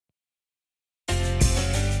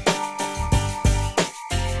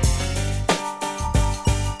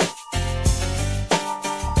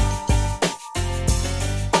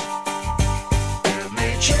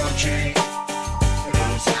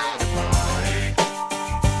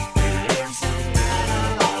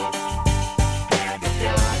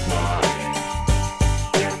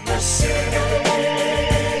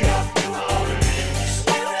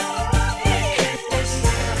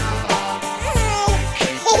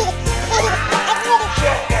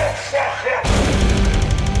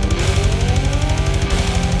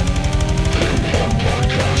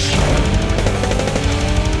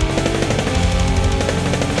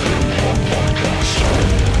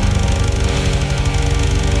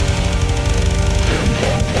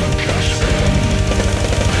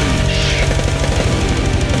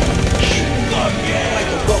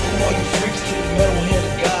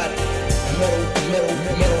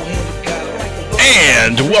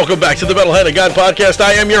Welcome back to the Metalhead of God podcast.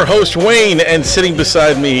 I am your host, Wayne, and sitting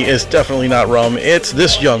beside me is definitely not rum. It's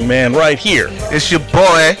this young man right here. It's your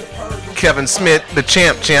boy, Kevin Smith, the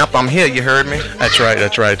champ. I'm here, you heard me? That's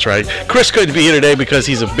right. Chris couldn't be here today because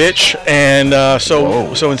he's a bitch, and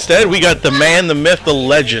so instead we got the man, the myth, the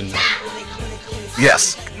legend.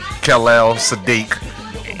 Yes, Kal-El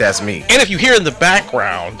Sadiq. That's me. And if you hear in the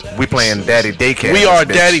background, we playing Daddy Daycare. We are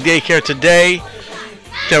Daddy Daycare today.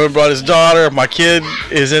 Kevin brought his daughter. My kid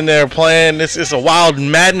is in there playing. It's a wild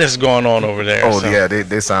madness going on over there. Oh, so. Yeah,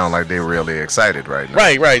 they sound like they're really excited right now.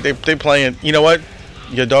 Right. They playing. You know what?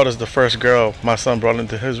 Your daughter's the first girl my son brought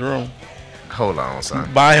into his room. Hold on,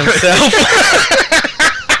 son. By himself.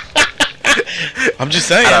 I'm just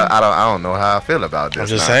saying. I don't know how I feel about this. I'm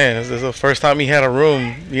just saying. This is the first time he had a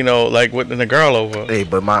room, like with a girl over. Hey,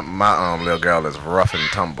 but my little girl is rough and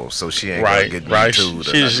tumble, so she ain't gonna get me too.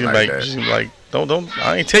 She's like, don't.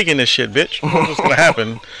 I ain't taking this shit, bitch. What's gonna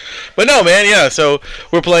happen? But no, man. Yeah. So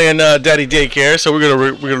we're playing Daddy Daycare. So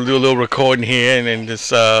we're gonna do a little recording here and then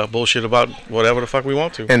just bullshit about whatever the fuck we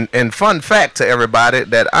want to. And fun fact to everybody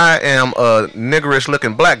that I am a niggerish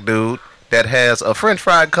looking black dude that has a French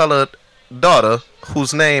fried colored daughter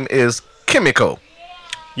whose name is Kimiko.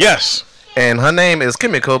 Yes. And her name is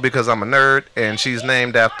Kimiko because I'm a nerd, and she's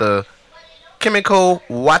named after Kimiko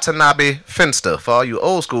Watanabe Finster. For all you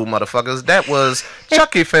old school motherfuckers, that was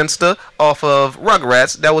Chucky Finster off of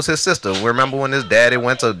Rugrats. That was his sister. Remember when his daddy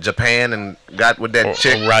went to Japan and got with that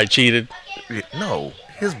chick? Right, cheated. No,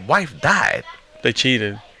 his wife died. They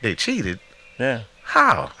cheated. They cheated? Yeah.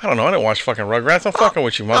 How? I don't know. I didn't watch fucking Rugrats. I'm fucking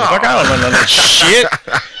with you, motherfucker. I don't know none of that shit.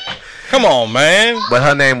 Come on, man. But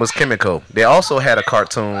her name was Kimiko. They also had a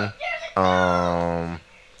cartoon. I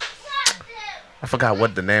forgot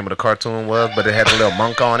what the name of the cartoon was, but it had a little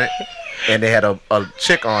monk on it. And they had a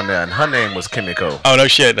chick on there, and her name was Kimiko. Oh, no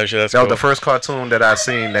shit. That's that cool. Was the first cartoon that I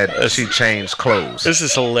seen that she changed clothes. This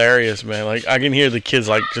is hilarious, man. Like, I can hear the kids,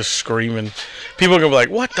 like, just screaming. People are going to be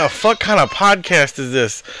like, what the fuck kind of podcast is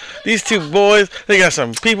this? These two boys, they got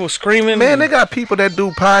some people screaming. Man, they got people that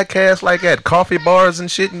do podcasts, like, at coffee bars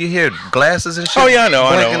and shit, and you hear glasses and shit. Oh, yeah, I know.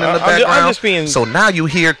 In the background. I'm just being... So now you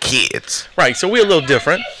hear kids. Right, so we're a little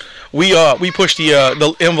different. We push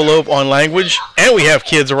the envelope on language, and we have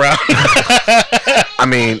kids around. I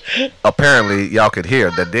mean, apparently y'all could hear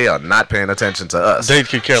that they are not paying attention to us. They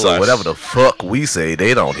could care less. So whatever the fuck we say,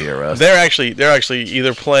 they don't hear us. They're actually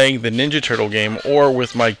either playing the Ninja Turtle game or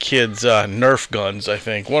with my kids' Nerf guns. I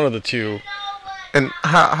think one of the two. And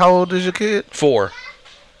how old is your kid? 4.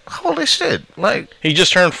 Holy shit! Like he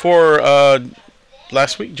just turned 4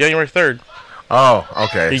 last week, January 3rd. Oh,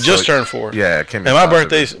 okay. He just turned 4. Yeah, Kimmy.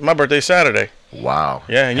 And my birthday's Saturday. Wow.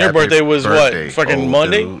 Yeah, and your birthday was what? Fucking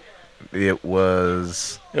Monday? Dude. It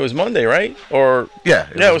was Monday, right? Or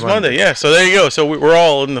it was Monday. Yeah. So there you go. So we're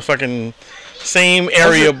all in the fucking same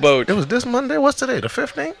area boat. It was this Monday. What's today? The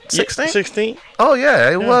 15th? 16th? 16th. Oh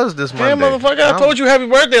yeah, it was this Monday. Yeah, motherfucker! I told you happy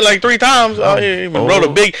birthday like 3 times. I even wrote a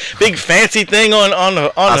big fancy thing on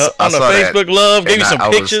the Facebook love. Gave you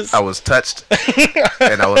some pictures. I was touched,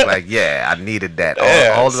 and I was like, yeah, I needed that.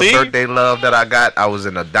 All the birthday love that I got, I was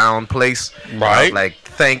in a down place. Right. I was like,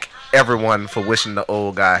 thank everyone for wishing the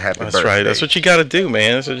old guy happy birthday. That's right. That's what you got to do,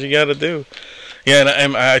 man. That's what you got to do. Yeah,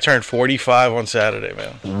 and I turned 45 on Saturday,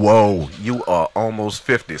 man. Whoa, you are almost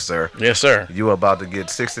 50, sir. Yes, sir. You are about to get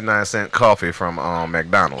 69-cent coffee from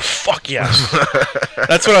McDonald's. Fuck yes.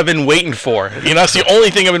 That's what I've been waiting for. That's the only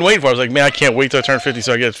thing I've been waiting for. I was like, man, I can't wait till I turn 50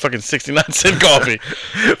 so I get fucking 69-cent coffee.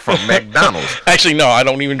 From McDonald's. Actually, no, I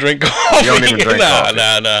don't even drink coffee. You don't even drink coffee?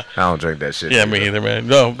 Nah. I don't drink that shit. Yeah, me either, man.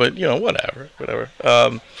 No, but, whatever.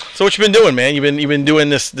 So what you been doing, man? You've been doing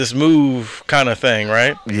this move kind of thing,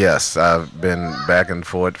 right? Yes, I've been back and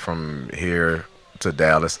forth from here to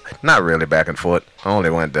Dallas. Not really back and forth. I only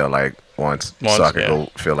went there like once so I could go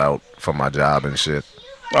fill out for my job and shit.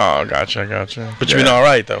 Oh, gotcha. But you've been all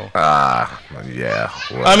right though. Yeah.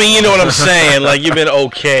 Well, I mean, you know what I'm saying. Like you've been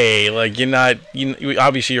okay. Like you're not.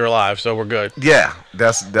 Obviously you're alive, so we're good. Yeah,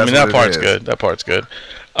 that's. I mean, that part's good. That part's good.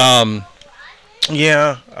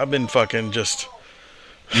 Yeah, I've been fucking just.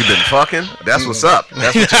 You been fucking? That's what's up.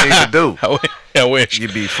 That's what you need to do. I wish. You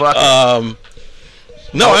be fucking.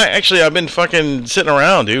 No, I've been fucking sitting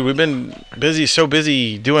around, dude. We've been so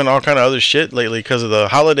busy doing all kind of other shit lately because of the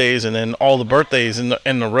holidays and then all the birthdays in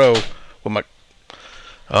the row. With my,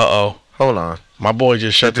 hold on. My boy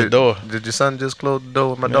just shut the door. Did your son just close the door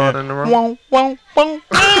with my daughter in the room? Won't.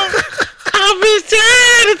 I've been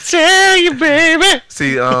trying to tell you, baby.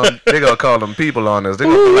 See, they gonna call them people on us. They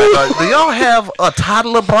gonna be like, do y'all have a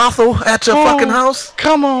toddler brothel at your fucking house?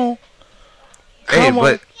 Come on.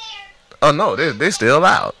 But oh no, they still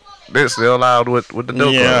out. They're still allowed with the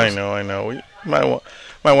door Yeah, closed. I know. We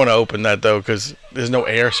might want to open that though, because there's no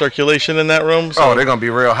air circulation in that room. So Oh, they're gonna be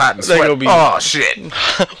real hot and They sweat. gonna be- Oh shit!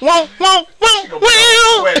 whoa, whoa, whoa,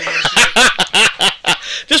 whoa.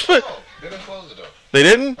 Just put. They didn't close it though. They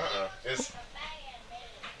didn't.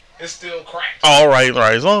 It's still cracked. All right.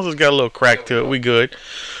 As long as it's got a little crack to it, we good.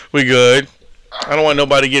 I don't want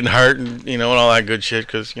nobody getting hurt and and all that good shit,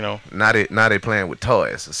 because Now they playing with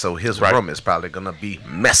toys, so his Right. room is probably gonna be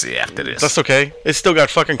messy after this. that's okay. It's still got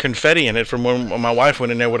fucking confetti in it from when my wife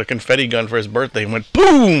went in there with a confetti gun for his birthday and went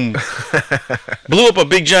boom, blew up a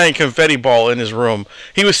big giant confetti ball in his room.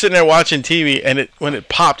 He was sitting there watching TV, and when it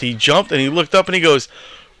popped, he jumped and he looked up and he goes,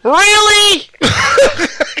 "Really?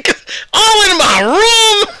 All in my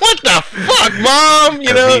room? What the fuck, Mom?"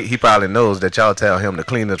 'Cause he probably knows that y'all tell him to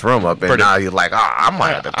clean his room up, and Pretty- now he's like, I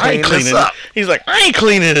might have to I ain't clean cleaning this it. up. He's like, "I ain't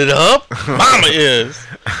cleaning it up. Mama is."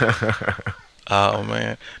 Oh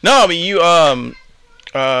man. No, I mean you.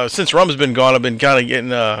 Since Rum's been gone, I've been kind of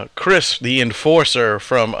getting Chris, the enforcer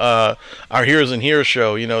from our Heroes and Heroes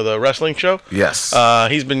show. The wrestling show. Yes.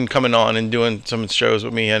 He's been coming on and doing some shows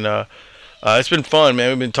with me, and it's been fun, man.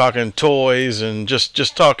 We've been talking toys and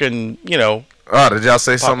just talking, Oh, did y'all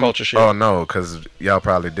say something? culture shit. Oh no, because y'all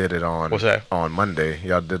probably did it on What's that? on Monday.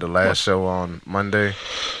 Y'all did the last show on Monday.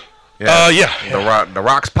 Yeah. The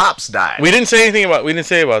Rock's pops died. We didn't say anything about. We didn't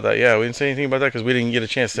say about that. Yeah, we didn't say anything about that because we didn't get a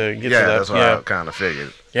chance to get to that. That's what yeah. I kind of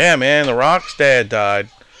figured. Yeah, man, The Rock's dad died.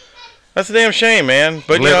 That's a damn shame, man.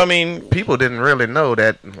 But I mean, People didn't really know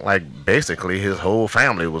that, like, basically his whole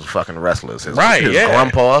family was fucking wrestlers. His right? his Yeah,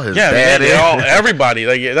 grandpa, his yeah, daddy. everybody.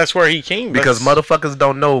 Like that's where he came. Because That's- motherfuckers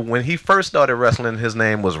don't know, when he first started wrestling, his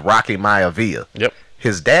name was Rocky Maivia. Yep.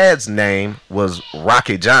 His dad's name was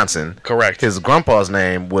Rocky Johnson. Correct. His grandpa's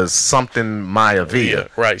name was something Maivia. Yeah,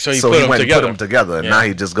 right. So he So put he them went together. and put them together, and Yeah. now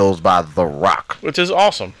he just goes by The Rock. Which is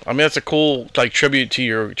awesome. I mean, that's a cool tribute to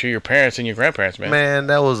your parents and your grandparents, man. Man,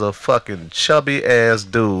 that was a fucking chubby ass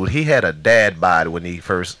dude. He had a dad bod when he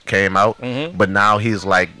first came out, but now he's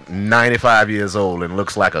like 95 years old and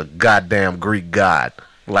looks like a goddamn Greek god.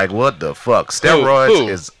 Like, what the fuck? Steroids Who?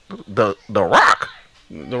 is the Rock.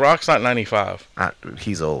 The Rock's not 95.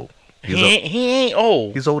 He's old. He ain't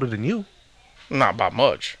old. He's older than you. Not by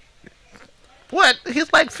much. What?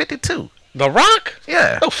 He's like 52. The Rock?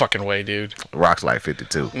 Yeah. No fucking way, dude. Rock's like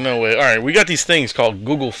 52. No way. All right, we got these things called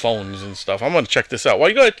Google phones and stuff. I'm gonna check this out. Why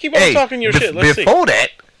you gotta keep on talking your shit? Let's see.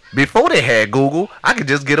 Before they had Google, I could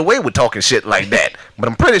just get away with talking shit like that. But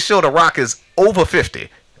I'm pretty sure The Rock is over 50.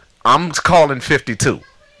 I'm calling 52.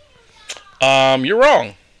 You're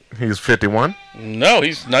wrong. He's 51. No,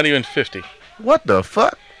 he's not even 50. What the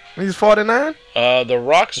fuck? He's 49? The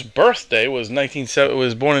Rock's birthday was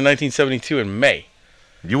was born in 1972 in May.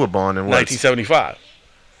 You were born in what? 1975.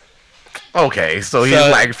 Okay, so he's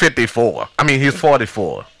like 54. I mean, he's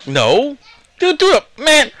 44. No. Dude, do it,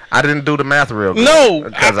 man. I didn't do the math real good. No,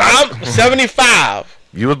 'Cause I'm 75.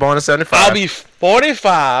 You was born in 75. I'll be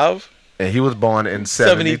 45. And he was born in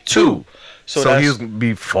 72. So that's, he's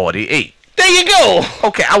be 48. there you go.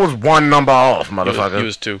 Okay, I was one number off, motherfucker. He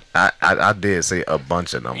was 2. I did say a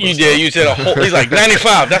bunch of numbers. You did. You said a whole. He's like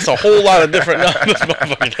 95. That's a whole lot of different numbers,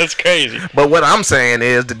 motherfucker. That's crazy. But what I'm saying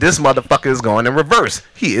is that this motherfucker is going in reverse.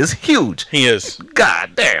 He is huge. He is.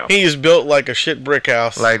 God damn. He is built like a shit brick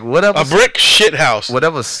house. Like whatever. a brick shit house.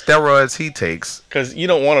 Whatever steroids he takes, Because you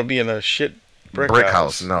don't want to be in a shit brick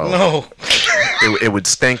house. No. No. it would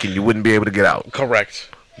stink and you wouldn't be able to get out. Correct.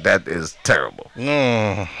 That is terrible.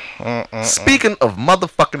 No. Speaking of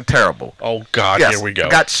motherfucking terrible. Oh, God. Yes, Here we go.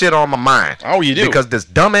 got shit on my mind. Oh, you do? Because this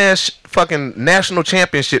dumbass fucking national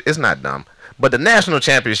championship is not dumb, but the national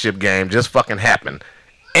championship game just fucking happened.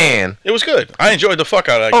 And It was good. I enjoyed the fuck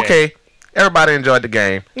out of that game. okay, everybody enjoyed the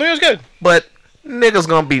game, No, it was good. but niggas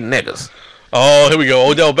gonna be niggas. Oh, here we go.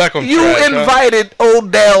 Odell Beckham. You trash, huh? invited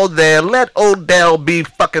Odell there. Let Odell be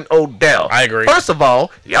fucking Odell. I agree. First of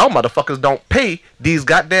all, y'all motherfuckers don't pay these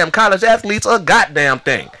goddamn college athletes a goddamn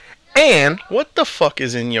thing. And What the fuck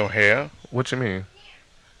is in your hair? what you mean?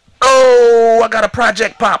 Oh, I got a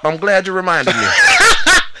Project Pop. I'm glad you reminded me.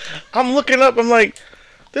 I'm looking up. I'm like,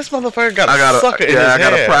 this motherfucker got I got a sucker in his I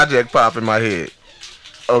got hair. a Project Pop in my head.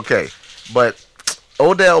 Okay, but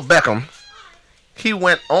Odell Beckham, he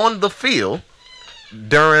went on the field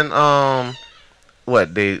during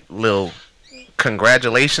what they little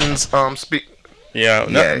congratulations speak. Yeah,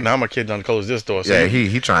 Yeah. now my kid done closed this door. So Yeah, you,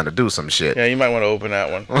 he trying to do some shit. yeah, you might want to open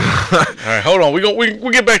that one. All right, hold on.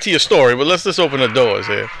 We'll get back to your story, but let's just open the doors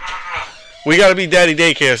here. We gotta be daddy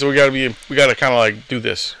daycare, so we gotta kind of like do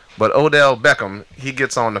this. But Odell Beckham, he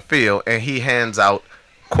gets on the field and he hands out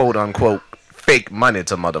quote unquote fake money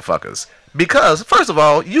to motherfuckers. Because, first of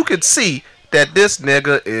all, you could see that this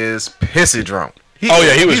nigga is pissy drunk. He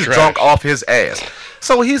was drunk off his ass.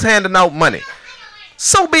 So he's handing out money.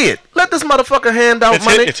 So be it. Let this motherfucker hand out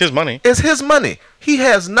money. It's his money. It's his money. He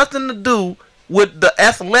has nothing to do with the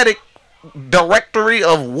athletic directory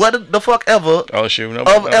of what the fuck ever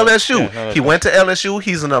LSU. He went to LSU.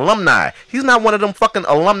 He's an alumni. He's not one of them fucking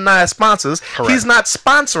alumni sponsors. Correct. He's not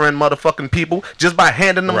sponsoring motherfucking people just by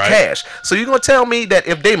handing them cash. So you gonna tell me that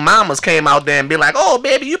if they mamas came out there and be like, oh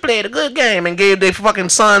baby, you played a good game, and gave their fucking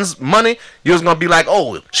sons money, you was gonna be like,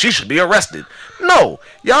 oh, she should be arrested? No,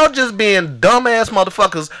 y'all just being dumbass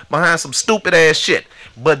motherfuckers behind some stupid ass shit.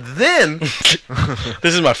 But then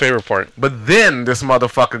this is my favorite part. But then this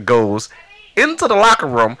motherfucker goes into the locker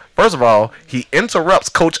room. First of all, he interrupts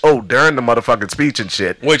Coach O during the motherfucking speech and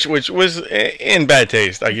shit. Which was in bad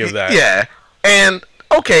taste, I give that. Yeah. And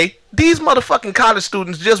okay, these motherfucking college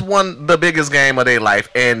students just won the biggest game of their life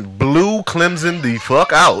and blew Clemson the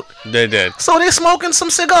fuck out. They did. So they smoking some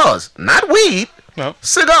cigars. Not weed. No.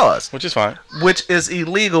 Cigars. Which is fine. Which is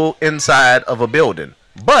illegal inside of a building.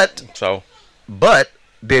 But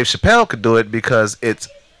Dave Chappelle could do it because it's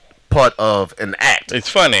part of an act. It's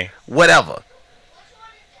funny. Whatever.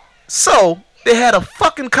 So, they had a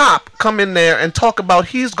fucking cop come in there and talk about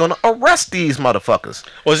he's going to arrest these motherfuckers.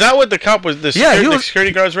 Was that what the cop was? The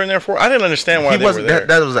security guards were in there for? I didn't understand why they were there.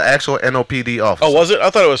 That was an actual NOPD officer. Oh, was it? I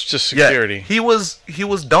thought it was just security. Yeah, he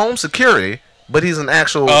was dome security, but he's an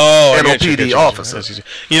actual NOPD officer.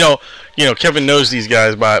 You know, Kevin knows these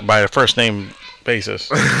guys by a first name basis.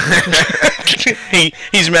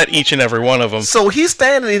 He's met each and every one of them. So he's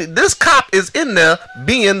standing. This cop is in there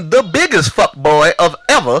being the biggest fuckboy of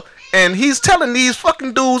ever, and he's telling these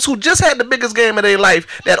fucking dudes who just had the biggest game of their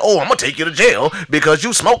life that, oh, I'm gonna take you to jail because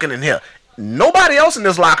you smoking in here. Nobody else in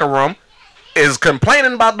this locker room is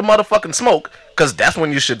complaining about the motherfucking smoke, because that's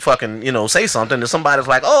when you should fucking, say something. If somebody's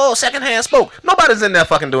like, oh, secondhand smoke, nobody's in there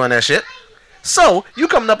fucking doing that shit. So, you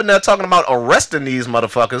coming up in there talking about arresting these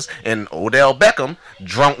motherfuckers, and Odell Beckham,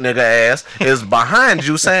 drunk nigga ass, is behind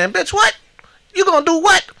you saying, bitch, what? You gonna do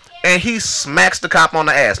what? And he smacks the cop on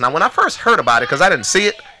the ass. Now, when I first heard about it, because I didn't see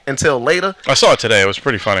it until later. I saw it today. It was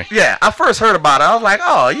pretty funny. Yeah, I first heard about it. I was like,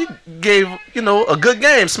 oh, you gave, a good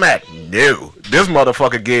game smack. No. This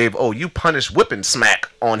motherfucker gave, you punished whipping smack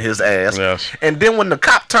on his ass. Yes. And then when the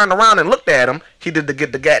cop turned around and looked at him, he did the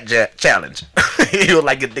get the gat challenge. He was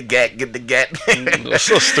like, get the gat. That's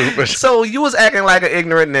so stupid. So you was acting like an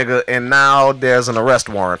ignorant nigga, and now there's an arrest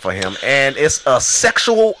warrant for him. And it's a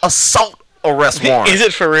sexual assault arrest warrant. Is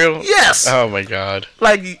it for real? Yes. Oh my god.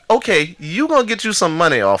 Like, okay, you gonna get you some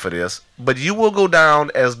money off of this, but you will go down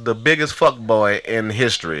as the biggest fuckboy in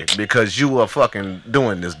history because you are fucking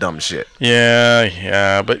doing this dumb shit.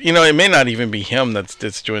 Yeah, but it may not even be him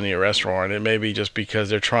that's doing the arrest warrant. It may be just because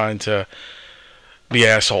they're trying to be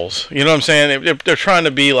assholes. You know what I'm saying? They're trying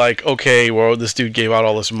to be like, okay, well, this dude gave out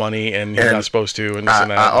all this money and he's not supposed to, and this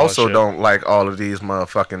and that. I also don't like all of these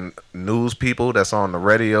motherfucking news people that's on the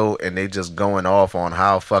radio and they just going off on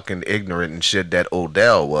how fucking ignorant and shit that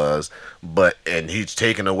Odell was, and he's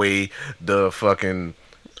taking away the fucking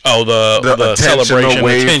the celebration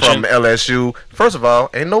away from LSU. First of all,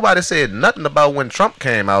 ain't nobody said nothing about when Trump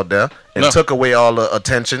came out there and took away all the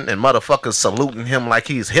attention and motherfuckers saluting him like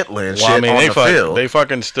he's Hitler and shit on the field. They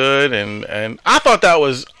fucking stood and I thought that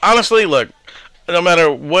was, honestly, look, no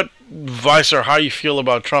matter what vice or how you feel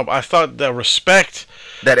about Trump, I thought the respect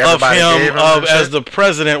that everybody gave him as the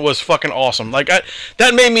president was fucking awesome. Like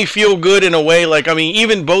that made me feel good in a way. Like, I mean,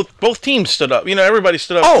 even both teams stood up. Everybody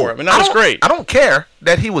stood up for him, and that was great. I don't care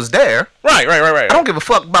that he was there. Right. I don't give a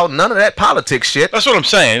fuck about none of that politics shit. That's what I'm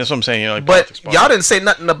saying. But y'all didn't say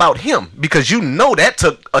nothing about him because that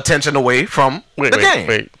took attention away from the game.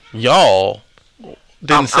 Wait, y'all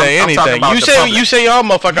didn't say anything. You say y'all,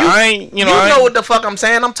 motherfucker. I ain't. You know what the fuck I'm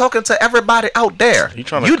saying? I'm talking to everybody out there.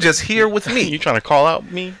 You just here with me. You trying to call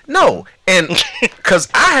out me? No, and because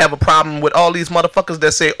I have a problem with all these motherfuckers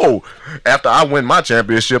that say, "Oh, after I win my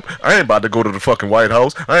championship, I ain't about to go to the fucking White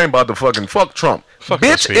House. I ain't about to fucking fuck Trump."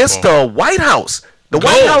 Bitch, it's the White House. The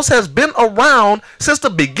White House has been around since the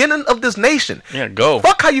beginning of this nation. Yeah, go.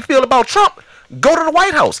 Fuck how you feel about Trump. Go to the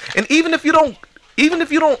White House, and even if you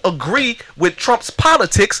don't agree with Trump's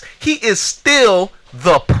politics, he is still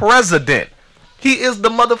the president. He is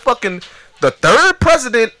the third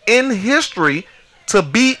president in history to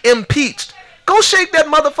be impeached. Go shake that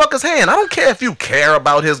motherfucker's hand. I don't care if you care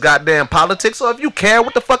about his goddamn politics or if you care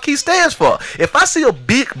what the fuck he stands for. If I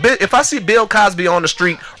see Bill Cosby on the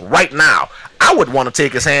street right now, I would want to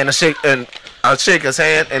take his hand and shake and I'll shake his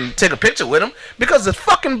hand and take a picture with him because it's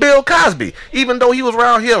fucking Bill Cosby. Even though he was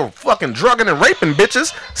around here fucking drugging and raping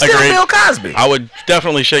bitches, still Agreed. Bill Cosby. I would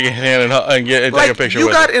definitely shake his hand and take a picture you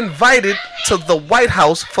with got him. invited to the White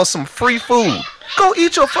House for some free food. Go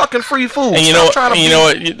eat your fucking free food. And you know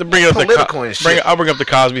what? You bring up political and shit. I'll bring up the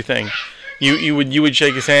Cosby thing. You would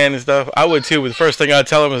shake his hand and stuff. I would too. But the first thing I'd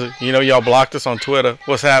tell him is, y'all blocked us on Twitter.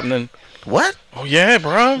 What's happening? What? Oh yeah,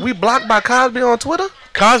 bro. We blocked by Cosby on Twitter?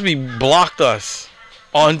 Cosby blocked us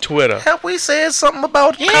on Twitter. Have we said something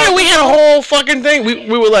about Yeah, Cosby? we had a whole fucking thing. We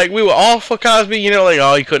were all for Cosby, he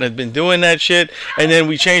couldn't have been doing that shit. And then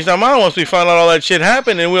we changed our mind once we found out all that shit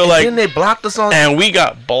happened, and we were like, then they blocked us on. and we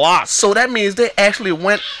got blocked. So that means they actually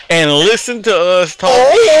went And listened to us talk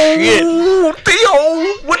shit.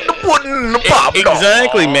 Theo with the pudding and the pop.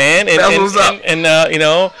 Exactly, man. And, That's and, what's up. and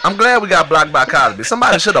I'm glad we got blocked by Cosby.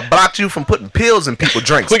 Somebody should have blocked you from putting pills in people's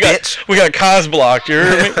drinks, bitch. we got Cos blocked. You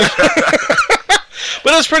heard me?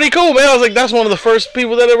 But it's pretty cool, man. I was like, that's one of the first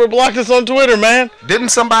people that ever blocked us on Twitter, man. Didn't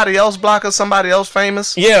somebody else block us? Somebody else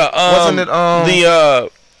famous? Yeah. Wasn't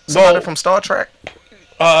it somebody from Star Trek?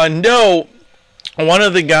 No. One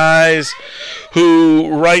of the guys who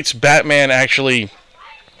writes Batman actually,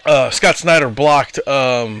 Scott Snyder blocked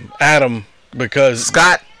Adam because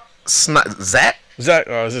Zack? Is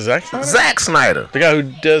it Zack Snyder? Zack Snyder. The guy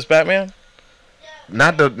who does Batman?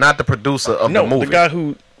 Not the producer of the movie. No, the guy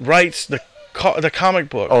who writes the comic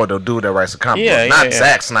book. Oh, the dude that writes the comic Yeah, book. Not yeah.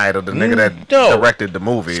 Zack Snyder, the nigga that directed the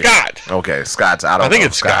movie. Scott. Okay, Scott's. I think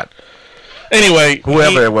it's Scott. Anyway,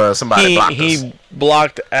 Whoever it was, somebody blocked us. He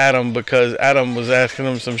blocked Adam because Adam was asking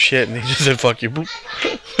him some shit, and he just said, "Fuck you."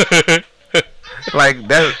 Boop. Like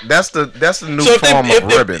that's the new So form of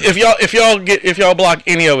ribbon. if y'all block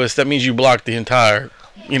any of us, that means you block the entire,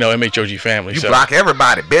 MHOG family. You block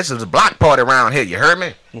everybody, bitch. There's a block party around here. You heard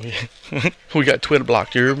me? We got Twitter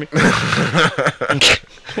blocked. You heard me?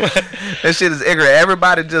 That shit is ignorant.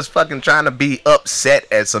 Everybody just fucking trying to be upset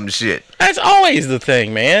at some shit. That's always the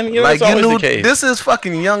thing, man. That's always the case. This is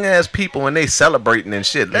fucking young ass people and they celebrating and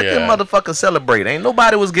shit. Let them motherfuckers celebrate. Ain't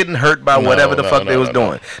nobody was getting hurt by whatever the fuck they was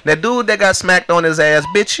doing. That dude that got smacked on his ass,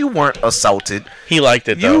 bitch, you weren't assaulted. He liked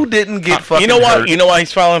it though. You didn't get fucking You know why? hurt. You know why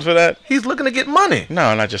he's filing for that? He's looking to get money.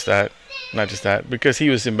 No, not just that. Because he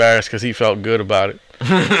was embarrassed because he felt good about it.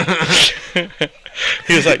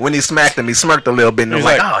 He was like, when he smacked him, he smirked a little bit and was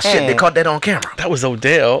like, oh shit, they caught that on camera. That was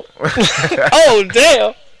Odell.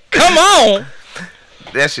 Odell, come on.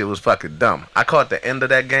 That shit was fucking dumb. I caught the end of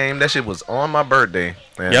that game. That shit was on my birthday.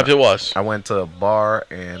 Yep, it was. I went to a bar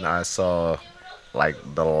and I saw like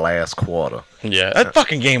the last quarter. Yeah, that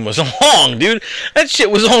fucking game was long, dude. That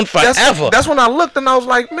shit was on forever. That's when I looked and I was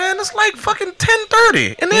like, man, it's like fucking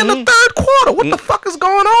 10:30 and then the third quarter. What the fuck is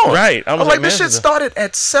going on? Right. I was like, this shit started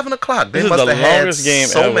at 7 o'clock. They must have had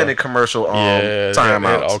so many commercial timeouts. They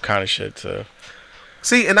had all kind of shit. So.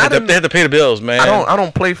 See, and they had to pay the bills, man. I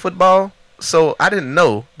don't play football, so I didn't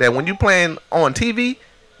know that when you playing on TV,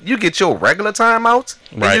 you get your regular timeouts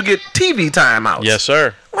and you get TV timeouts. Yes,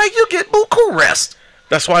 sir. Like you get buku rest.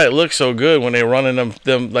 That's why it looks so good when they're running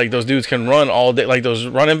them like those dudes can run all day, like those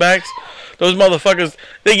running backs. Those motherfuckers,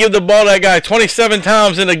 they give the ball to that guy 27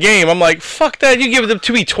 times in a game. I'm like, fuck that. You give it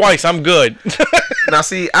to me twice, I'm good. Now,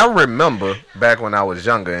 see, I remember back when I was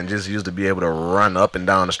younger and just used to be able to run up and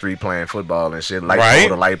down the street playing football and shit, light pole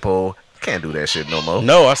to light pole. Can't do that shit no more.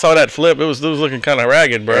 No, I saw that flip. It was looking kind of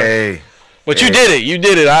ragged, bro. Hey. But you did it. You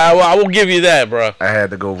did it. I will give you that, bro. I had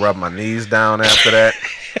to go rub my knees down after that.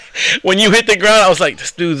 When you hit the ground, I was like,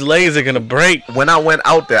 this dude's legs are going to break. When I went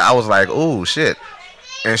out there, I was like, oh, shit.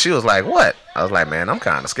 And she was like, what? I was like, man, I'm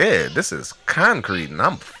kind of scared. This is concrete, and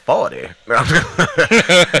I'm 40.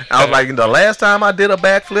 I was like, the last time I did a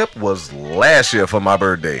backflip was last year for my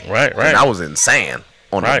birthday. Right. And I was in sand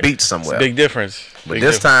on the beach somewhere. Big difference. But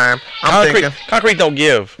this time, I'm thinking. Concrete don't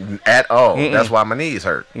give. At all. That's why my knees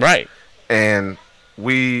hurt. Right. And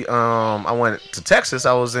I went to Texas.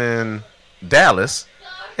 I was in Dallas.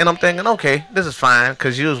 And I'm thinking, okay, this is fine,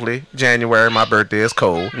 because usually January, my birthday is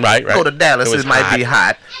cold. Right. Go to Dallas, it might be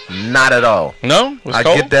hot. Not at all. No? It was I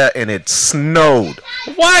cold? get there, and it snowed.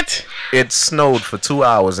 What? It snowed for 2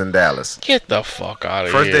 hours in Dallas. Get the fuck out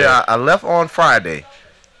of here. First day, I left on Friday.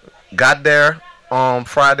 Got there on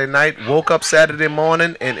Friday night, woke up Saturday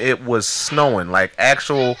morning, and it was snowing. Like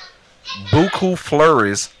actual buku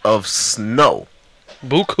flurries of snow.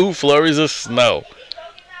 Buku flurries of snow.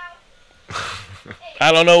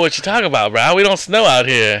 I don't know what you're talking about, bro. We don't snow out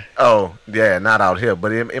here. Oh, yeah, not out here.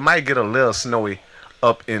 But it might get a little snowy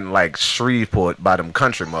up in, like, Shreveport by them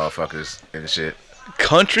country motherfuckers and shit.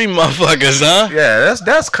 Country motherfuckers, huh? Yeah,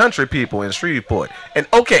 that's country people in Shreveport. And,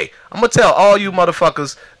 okay, I'm going to tell all you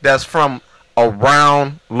motherfuckers that's from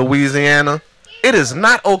around Louisiana, it is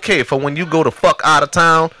not okay for when you go the fuck out of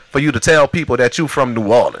town for you to tell people that you from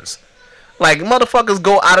New Orleans. Like, motherfuckers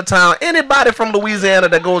go out of town. Anybody from Louisiana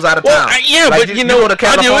that goes out of town. Yeah, like, but you know, go to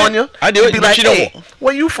California. I do it. Be But like, you know, hey,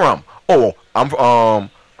 where you from? Oh,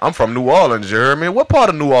 I'm from New Orleans. You heard me? What part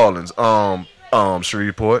of New Orleans?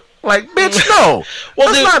 Shreveport. Like, bitch, no. Well,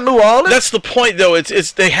 that's dude, not New Orleans. That's the point, though.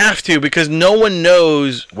 It's they have to, because no one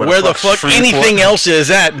knows where the fuck Shreveport? anything else is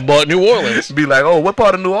at but New Orleans. Be like, oh, what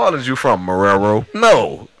part of New Orleans you from, Marrero?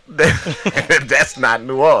 No, that's not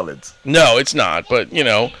New Orleans. No, it's not. But you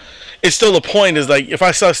know, it's still the point. Is like, if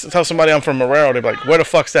I tell somebody I'm from Marrero, they're like, where the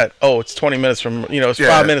fuck's that? Oh, it's 20 minutes from. You know, it's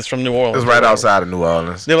 5 minutes from New Orleans. It's right outside of New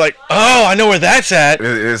Orleans. They're like, oh, I know where that's at.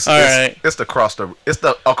 It's across the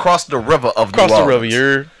river of across New the Orleans.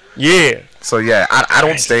 river. Yeah. So yeah, I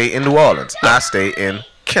don't stay in New Orleans. I stay in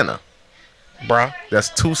Kenner. Bruh. That's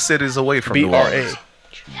 2 cities away from New B-R-A. Orleans.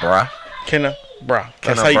 Bruh. Kenner, bruh.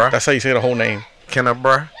 Kenner, That's how you say the whole name. Kenner,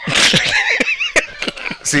 bruh.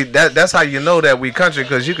 See, that's how you know that we country,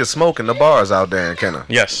 because you can smoke in the bars out there in Kenner.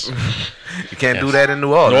 Yes. You can't do that in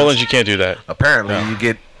New Orleans. New Orleans, you can't do that. Apparently, you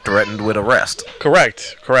get threatened with arrest.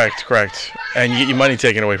 Correct. And you get your money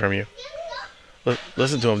taken away from you.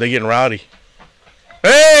 Listen to them. They getting rowdy.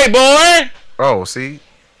 Hey, boy! Oh, see?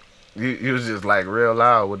 You was just like real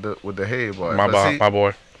loud with the hey boy. My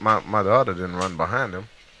boy. My daughter didn't run behind him.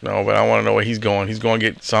 No, but I want to know where he's going. He's going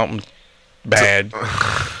to get something bad.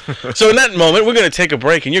 So in that moment, we're going to take a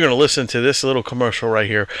break, and you're going to listen to this little commercial right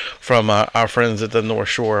here from our friends at the North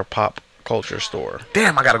Shore Pop Culture Store.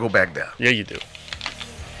 Damn, I got to go back there. Yeah, you do.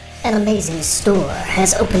 An amazing store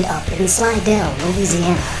has opened up in Slidell,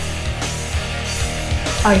 Louisiana.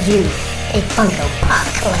 Are you a Funko Pop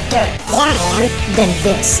collector? Yeah, I am. Then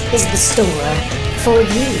this is the store for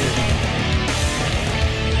you.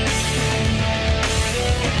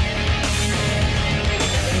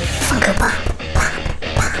 Funko Pop, pop.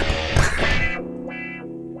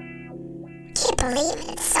 Can't believe it.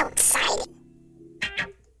 It's so exciting.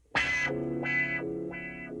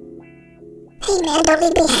 Hey man, don't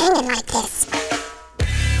leave me hanging like this.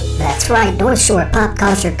 That's right, North Shore Pop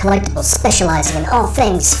Culture Collectibles, specializing in all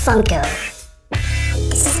things Funko.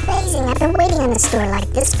 This is amazing. I've been waiting on a store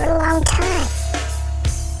like this for a long time.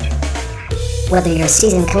 Whether you're a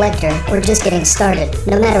seasoned collector or just getting started,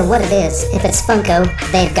 no matter what it is, if it's Funko,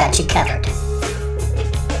 they've got you covered.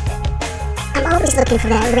 I'm always looking for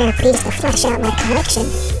that rare piece to flesh out my collection.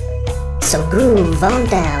 So groove on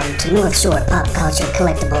down to North Shore Pop Culture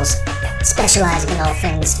Collectibles, specializing in all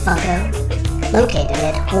things Funko. Located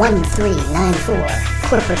at 1394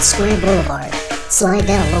 Corporate Square Boulevard,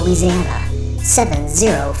 Slidell, Louisiana,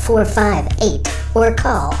 70458, or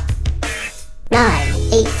call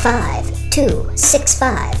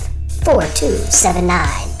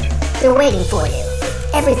 985-265-4279. They're waiting for you.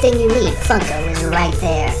 Everything you need Funko is right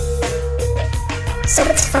there. So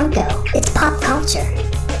it's Funko, it's pop culture.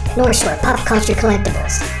 North Shore Pop Culture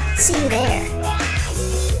Collectibles. See you there.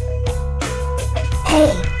 Hey,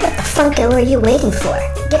 what the Funko are you waiting for?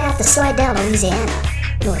 Get out to Slidell, Louisiana.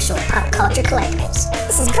 North Shore Pop Culture Collectibles.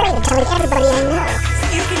 This is great. I'm telling everybody I know.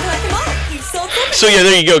 You can collect them all. You sold them. So yeah,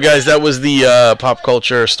 there you go, guys. That was the pop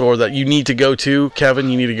culture store that you need to go to. Kevin,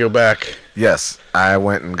 you need to go back. Yes, I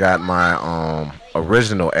went and got my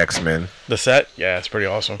original X-Men. The set? Yeah, it's pretty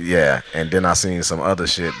awesome. Yeah, and then I seen some other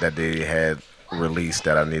shit that they had released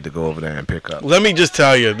that I need to go over there and pick up. Let me just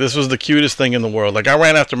tell you, this was the cutest thing in the world. Like, I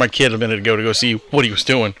ran after my kid a minute ago to go see what he was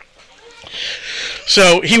doing.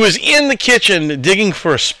 So he was in the kitchen digging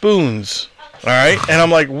for spoons. All right, and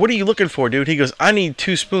I'm like, "What are you looking for, dude?" He goes, "I need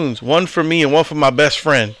 2 spoons, one for me and one for my best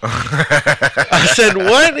friend." I said,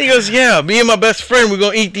 "What?" He goes, "Yeah, me and my best friend, we're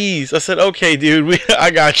gonna eat these." I said, "Okay, dude,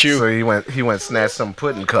 I got you." So he went snatch some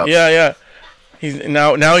pudding cups. Yeah. He's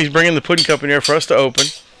now he's bringing the pudding cup in here for us to open.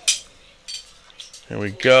 Here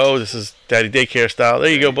we go. This is Daddy Daycare style.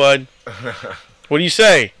 There you go, bud. What do you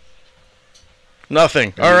say?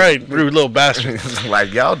 Nothing. All right, rude little bastard.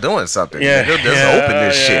 Like, y'all doing something. Yeah, Just open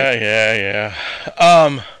this shit. Yeah.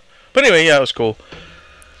 But anyway, yeah, it was cool.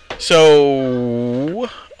 So,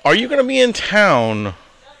 are you gonna be in town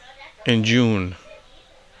in June?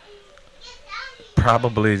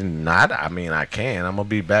 Probably not. I mean, I can. I'm gonna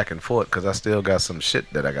be back and forth because I still got some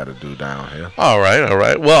shit that I gotta do down here. All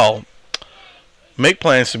right. Well, make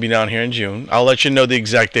plans to be down here in June. I'll let you know the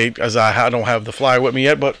exact date, as I don't have the flyer with me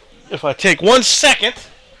yet. But if I take 1 second.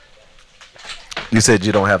 You said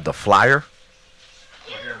you don't have the flyer?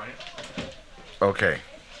 Okay.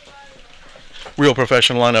 Real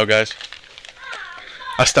professional, I know, guys.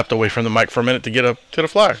 I stepped away from the mic for a minute to get up to the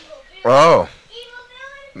flyer. Oh.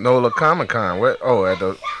 NOLA Comic Con. Where? Oh, at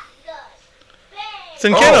the. It's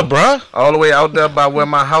in Kenna, bruh. All the way out there by where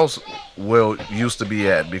my house used to be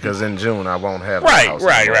at, because in June I won't have my house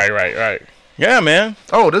anymore. Right. Yeah, man.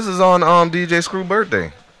 Oh, this is on DJ Screw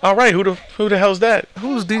birthday. All right, who the hell's that?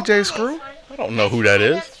 Who's DJ Screw? I don't know who that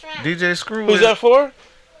is. Best friend. DJ Screw. Who's that for?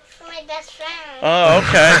 For my best friend. Oh,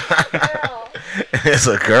 okay. Girl. It's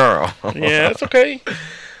a girl. Yeah, that's okay.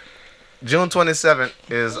 June 27th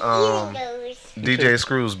is Even those. DJ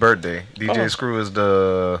Screw's birthday. DJ Screw is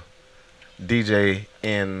the DJ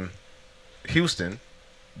in Houston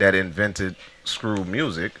that invented screw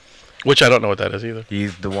music. Which I don't know what that is either.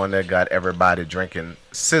 He's the one that got everybody drinking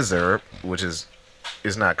scissor, which is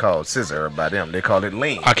it's not called scissor by them. They call it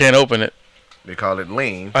lean. I can't open it. They call it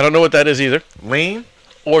lean. I don't know what that is either. Lean,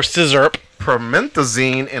 Or scissor.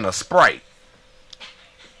 promethazine in a Sprite.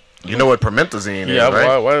 You know what promethazine Yeah, is,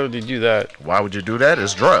 right? why would you do that? Why would you do that?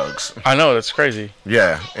 It's drugs. I know, that's crazy.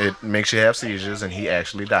 Yeah, it makes you have seizures, and he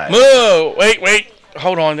actually died. Whoa, wait.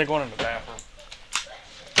 Hold on, they're going in the bathroom.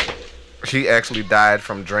 He actually died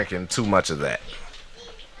from drinking too much of that.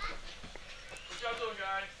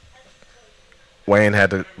 Wayne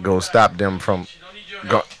had to go stop them from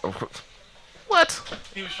go. What?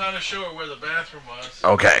 He was trying to show her where the bathroom was.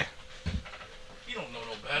 Okay. You don't know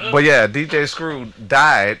no better. But yeah, DJ Screw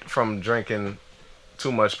died from drinking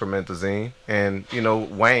too much promethazine, and you know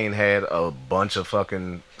Wayne had a bunch of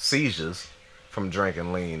fucking seizures from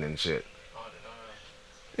drinking lean and shit. Oh, I didn't know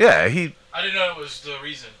that. Yeah, I didn't know it was the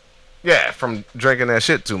reason. yeah, from drinking that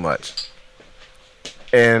shit too much.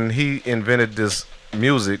 And he invented this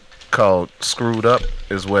music called Screwed Up,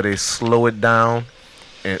 is where they slow it down.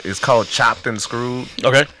 And it's called Chopped and Screwed.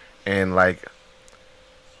 Okay. And like,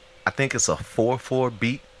 I think it's a 4/4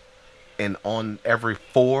 beat. And on every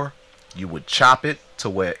 4, you would chop it to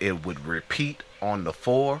where it would repeat on the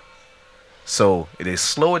 4. So they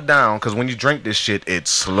slow it down, because when you drink this shit, it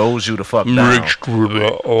slows you the fuck down.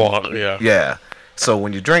 Yeah. Yeah. So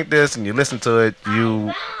when you drink this and you listen to it,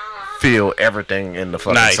 you feel everything in the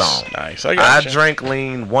fucking song. Nice. I drank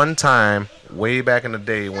lean one time way back in the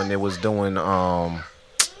day when they was doing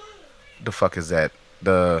the fuck is that?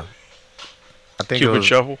 I think Cupid it was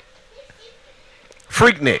Shuffle.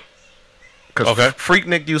 Freaknik. Because Okay.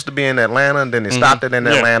 Freaknik used to be in Atlanta, and then they stopped it in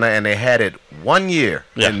Yeah. Atlanta, and they had it 1 year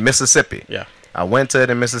Yeah. in Mississippi. Yeah. I went to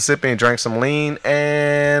it in Mississippi and drank some lean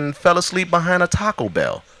and fell asleep behind a Taco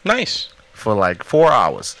Bell Nice. for like 4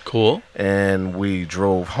 hours. Cool. And we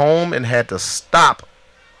drove home and had to stop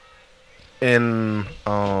in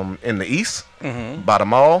the east by the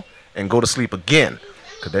mall and go to sleep again,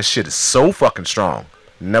 because that shit is so fucking strong.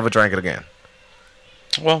 Never drank it again.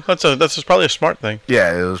 Well, that's probably a smart thing.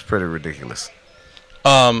 Yeah, it was pretty ridiculous.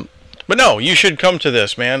 But no, you should come to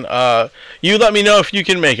this, man. You let me know if you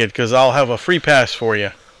can make it, because I'll have a free pass for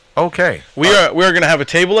you. Okay. We're gonna have a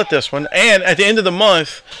table at this one, and at the end of the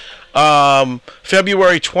month,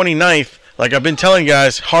 February 29th, like I've been telling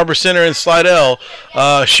guys, Harbor Center in Slidell,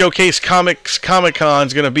 Showcase Comics Comic-Con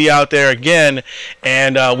is gonna be out there again,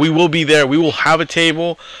 and we will be there. We will have a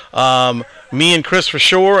table. Me and Chris for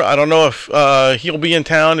sure. I don't know if he'll be in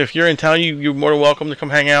town. If you're in town, you're more than welcome to come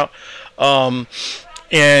hang out.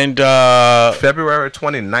 February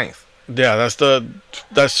 29th. Yeah, that's the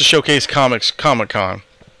Showcase Comics Comic-Con.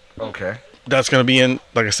 Okay. That's gonna be in,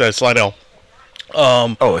 like I said, Slidell.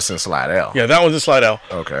 Oh, it's in Slidell. Yeah, that one's in Slidell.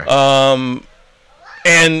 Okay.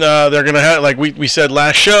 And they're gonna have, like we said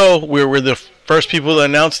last show, we're the first people to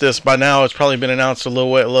announce this. By now, it's probably been announced a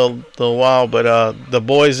little while, but the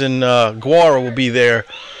boys in Guar will be there,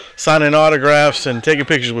 signing autographs and taking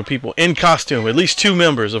pictures with people in costume. At least 2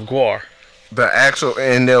 members of Guar.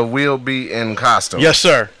 And they will be in costume. Yes,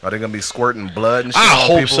 sir. Are they gonna be squirting blood and shit? I on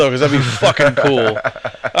hope people? so, because that'd be fucking cool.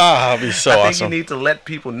 That'd be so I think awesome. you need to let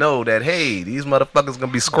people know that, hey, these motherfuckers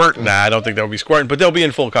gonna be squirting. Nah, I don't think they'll be squirting, but they'll be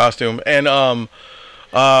in full costume. And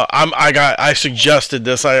I suggested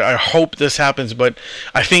this. I hope this happens, but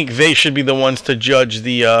I think they should be the ones to judge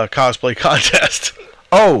the cosplay contest.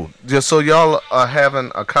 Oh, just so y'all are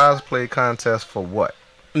having a cosplay contest for what?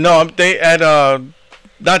 No, they at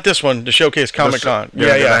not this one, the Showcase Comic Con.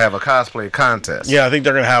 They're gonna have a cosplay contest. Yeah, I think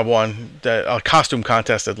they're gonna have one, a costume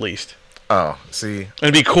contest at least. Oh, see.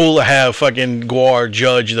 It'd be cool to have fucking Guar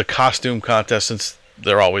judge the costume contest, since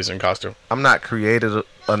they're always in costume. I'm not creative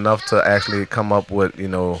enough to actually come up with,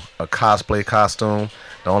 a cosplay costume.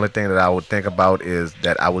 The only thing that I would think about is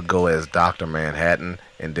that I would go as Dr. Manhattan,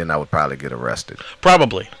 and then I would probably get arrested.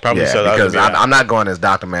 Probably. Yeah, So that because would be I'm not going as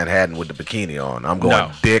Dr. Manhattan with the bikini on. I'm going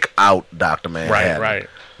No. dick out Dr. Manhattan. Right.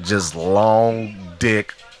 Just long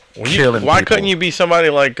dick killing Why people. couldn't you be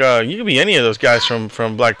somebody like you could be any of those guys from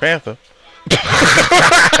Black Panther?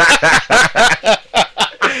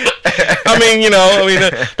 I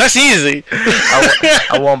mean, that's easy.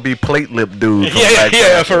 I won't be plate lip dude. From Yeah, Black yeah,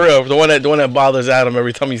 Panther. for real. The one that bothers Adam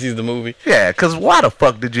every time he sees the movie. Yeah, because why the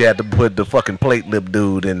fuck did you have to put the fucking plate lip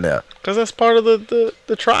dude in there? Because that's part of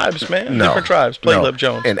the tribes, man. No. Different tribes. Plate No. Lip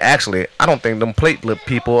Jones. And actually, I don't think them plate lip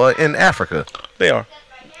people are in Africa. They are.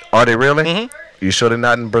 Are they really? You sure they're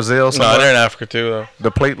not in Brazil No, somewhere? they're in Africa too, though. The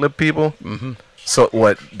plate lip people? Mm-hmm. So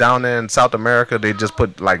what, down there in South America, they just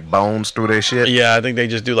put like bones through their shit? Yeah, I think they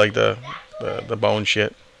just do like the bone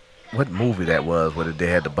shit. What movie that was where they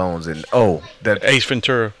had the bones in? Oh, that Ace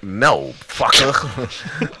Ventura. no, fucker.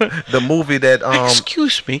 The movie that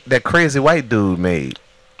Excuse me. that crazy white dude made.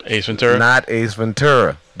 Ace Ventura. Not Ace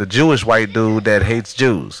Ventura. The Jewish white dude that hates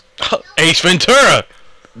Jews. Ace Ventura.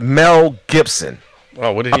 Mel Gibson.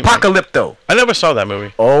 Oh, what did he? Apocalypto. I never saw that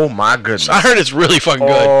movie. Oh my goodness. I heard it's really fucking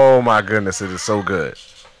good. Oh my goodness, it is so good.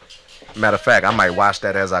 Matter of fact, I might watch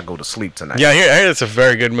that as I go to sleep tonight. Yeah, I hear it's a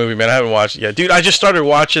very good movie, man. I haven't watched it yet, dude. I just started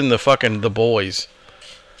watching The Boys.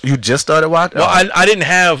 You just started watching? Well, I didn't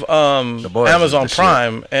have Boys is Amazon the shit.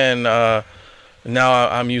 Prime, and now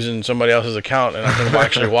I'm using somebody else's account, and I can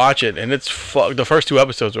actually watch it. And it's the first 2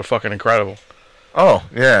 episodes were fucking incredible. Oh,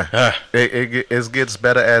 yeah. Ah. It gets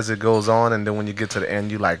better as it goes on, and then when you get to the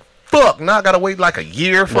end, you like, fuck, now I gotta wait like a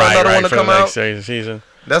year for another one to for come the out. next season.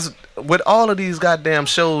 That's with all of these goddamn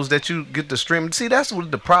shows that you get to stream. See, that's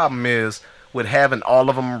what the problem is with having all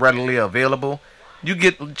of them readily available. You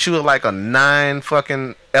get you like a 9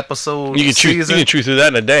 fucking episode You can season. chew through that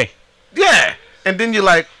in a day. Yeah, and then you're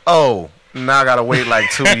like, oh, now I gotta wait like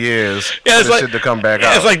 2 years Yeah, for it's this like shit to come back It's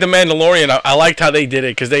out. like The Mandalorian. I liked how they did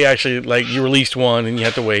it because they actually you released one and you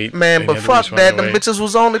had to wait. Man, and but you had to fuck release one that. and Them wait. bitches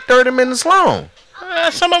was only 30 minutes long.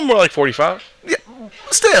 Some of them were like 45. Yeah,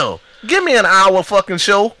 still, give me an hour fucking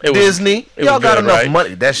show. It was- Disney, it y'all was got good, enough right?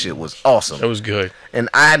 money. That shit was awesome. It was good. And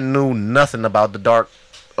I knew nothing about the dark.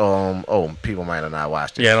 People might have not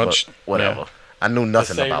watched it. Yeah, don't but sh- whatever. yeah. I knew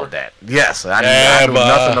nothing saber? about that. Yes, I knew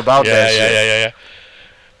nothing about that shit.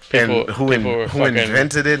 Yeah. And who were fucking-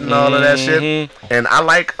 invented it and all of that shit. And I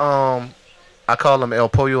like I call him El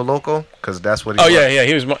Pollo Loco because that's what he Oh was. yeah.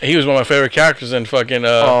 He was one of my favorite characters in fucking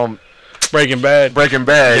Breaking Bad. Breaking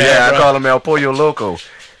Bad. Yeah, Yeah, I bro. call him El Pollo Loco.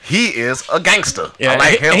 He is a gangster. Yeah, I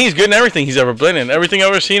like him. and he's good in everything he's ever been in. Everything I've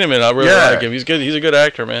ever seen him in, I really Yeah. like him. He's good. He's a good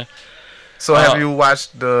actor, man. So have you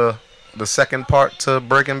watched the second part to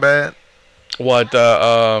Breaking Bad? What?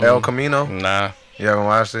 El Camino? Nah. You haven't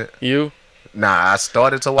watched it? You? Nah, I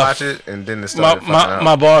started to watch it and then it started fucking out.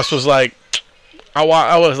 My boss was like, I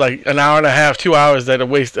was like an hour and a half, 2 hours that it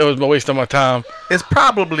was a waste of my time. It's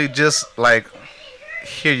probably just like,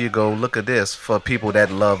 here you go, look at this for people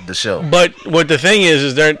that love the show. But what the thing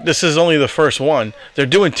is this is only the first one. They're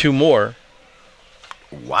doing 2 more.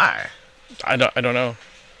 Why? I don't know.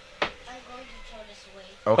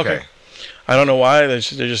 Okay. I don't know why. They're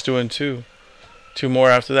just doing 2 more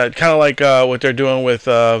after that. Kind of like what they're doing with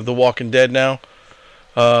The Walking Dead now.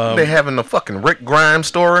 They having the fucking Rick Grimes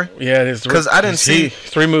story. Yeah, it is. 'Cause I didn't see-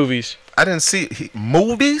 3 movies. I didn't see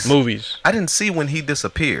movies. Movies. I didn't see when he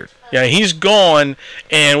disappeared. Yeah, he's gone,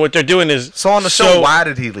 and what they're doing is So on the show, why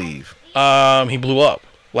did he leave? he blew up.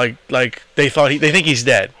 Like they think he's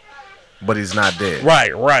dead. But he's not dead.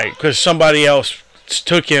 Right, because somebody else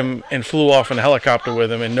took him and flew off in a helicopter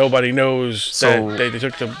with him, and nobody knows So- that they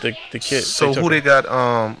took the kid. So who they got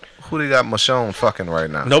Michonne fucking right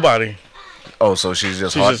now? Nobody. Oh, so she's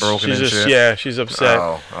just She's heartbroken just, and shit. yeah, she's upset.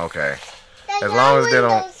 Oh, okay. As long as they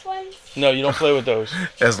don't, No, you don't play with those.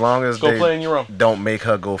 as long as Go they play in your room. don't make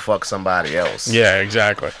her go fuck somebody else. Yeah,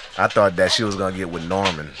 exactly. I thought that she was gonna get with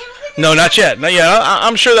Norman No, not yet. Not yet.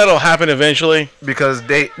 I'm sure that'll happen eventually. because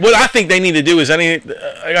they. What I think they need to do is I think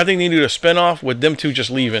they need to do a spinoff with them 2 just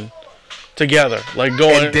leaving together, like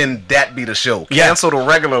going. And then that be the show. Yeah. Cancel the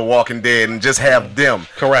regular Walking Dead and just have them.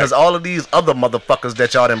 Correct. Because all of these other motherfuckers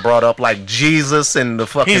that y'all done brought up, like Jesus and the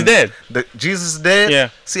fucking. He's dead. Jesus is dead. Yeah.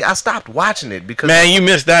 See, I stopped watching it because. Man, you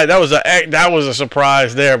missed that. That was a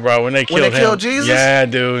surprise there, bro. When they killed him. killed Jesus? Yeah,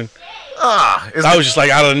 dude. Is That the, was just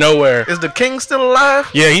like out of nowhere. is the king still alive?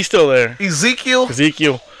 Yeah, he's still there. Ezekiel.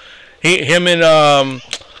 Ezekiel. Him and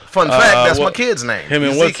Fun fact, that's my what- kid's name. him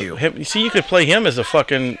and Ezekiel. you see, you could play him as a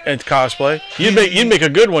fucking cosplay. You'd make a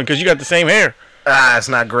good one because you got the same hair. It's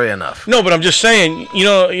not gray enough. No, but I'm just saying, you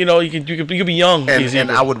could be young. And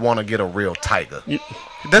Ezekiel. I would want to get a real tiger.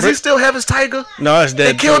 Does he still have his tiger? No, that's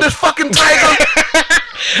They dead. killed too. his fucking tiger.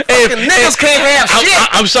 Hey, Fucking niggas can't have shit.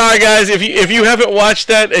 I'm sorry, guys. If you haven't watched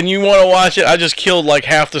that and you want to watch it, I just killed like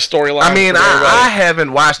half the storyline. I mean, for everybody. I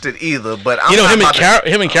haven't watched it either, but I'm him not and about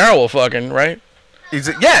him and Carol will fucking right. Is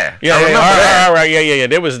it? Yeah, Yeah, I yeah, remember all that. right, all right, yeah.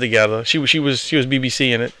 They was together. She was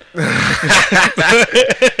BBC in it.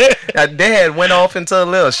 I they had went off into a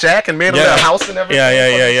little shack and made a little house and everything.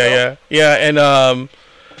 Yeah, and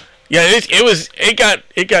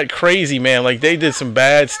it got crazy, man. Like they did some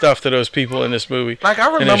bad stuff to those people in this movie. Like I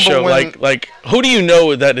in remember this show. when, like who do you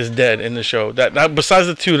know that is dead in the show? That besides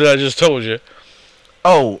the two that I just told you.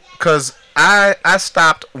 Oh, cause I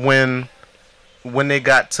stopped when they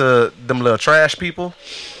got to them little trash people.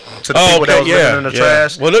 To the people that was living in the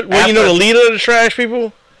trash. Well, you know the leader of the trash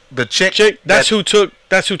people, the chick. That's who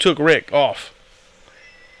took Rick off.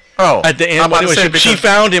 Oh, at the end, she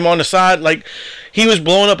found him on the side. Like he was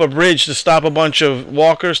blowing up a bridge to stop a bunch of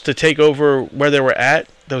walkers to take over where they were at.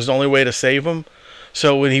 That was the only way to save them.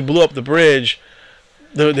 So when he blew up the bridge,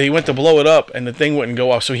 they went to blow it up, and the thing wouldn't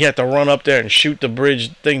go off. So he had to run up there and shoot the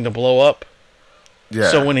bridge thing to blow up.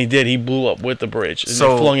 Yeah. So when he did, he blew up with the bridge. And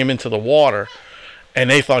they flung him into the water. And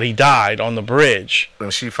they thought he died on the bridge.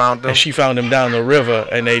 And she found him? And she found him down the river,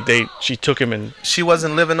 and she took him and... She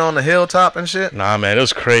wasn't living on the hilltop and shit? Nah, man, it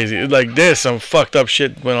was crazy. Like, there's some fucked up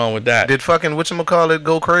shit went on with that. Did fucking whatchamacallit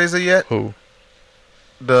go crazy yet? Who?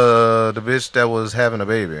 The bitch that was having a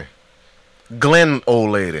baby. Glenn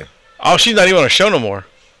old lady. Oh, she's not even on the show no more.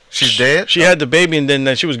 She's dead? She had the baby, and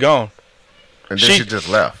then she was gone. And then she just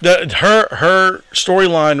left. Her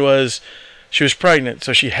storyline was... She was pregnant,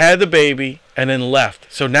 so she had the baby and then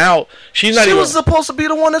left. So now she's not. She was supposed to be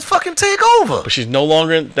the one that fucking take over. But she's no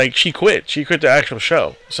longer she quit. She quit the actual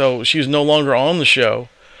show, so she was no longer on the show.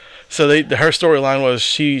 So her storyline was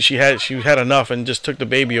she had enough and just took the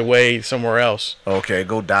baby away somewhere else. Okay,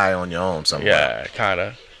 go die on your own somewhere. Yeah, kind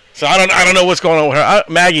of. So I don't know what's going on with her.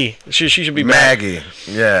 Maggie, she should be Maggie.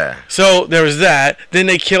 Yeah. So there was that. Then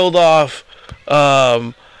they killed off.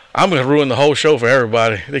 I'm going to ruin the whole show for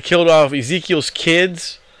everybody. They killed off Ezekiel's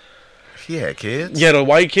kids. He had kids? Yeah, the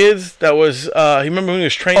white kids. That was, you remember when he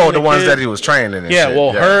was training? Oh, the ones that he was training and shit.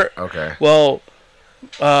 Her. Okay. Well,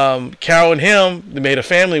 Carol and him, they made a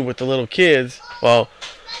family with the little kids. Well,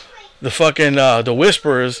 the fucking, the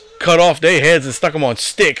Whisperers cut off their heads and stuck them on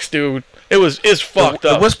sticks, dude. It's fucked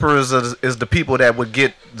up. The Whisperers is the people that would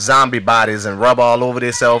get zombie bodies and rub all over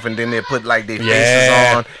themselves, and then they put like their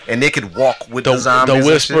faces on, and they could walk with the zombies. The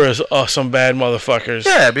Whisperers are some bad motherfuckers.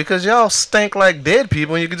 Yeah, because y'all stink like dead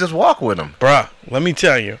people, and you could just walk with them. Bruh, let me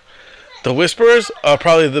tell you, the Whisperers are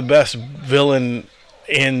probably the best villain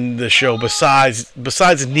in the show besides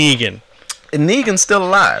Negan. And Negan's still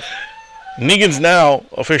alive. Negan's now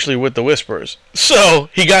officially with the Whisperers. So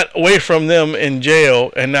he got away from them in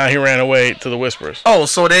jail, and now he ran away to the Whisperers. Oh,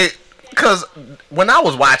 so because when I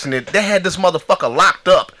was watching it, they had this motherfucker locked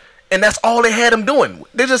up, and that's all they had him doing.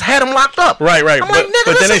 They just had him locked up. Right. I'm like, nigga,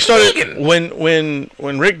 but then they started Negan.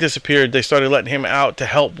 when Rick disappeared, they started letting him out to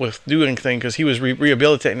help with doing things because he was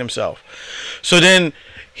rehabilitating himself. So then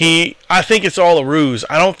I think it's all a ruse.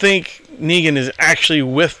 I don't think Negan is actually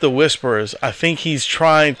with the Whisperers. I think he's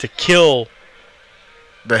trying to kill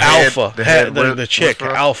the chick,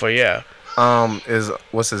 Whisperer? Alpha, yeah.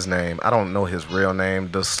 What's his name? I don't know his real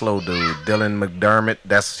name. The slow dude, Dylan McDermott.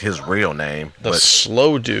 That's his real name. The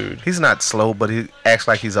slow dude. He's not slow, but he acts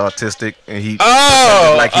like he's autistic, and he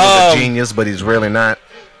like he's a genius, but he's really not.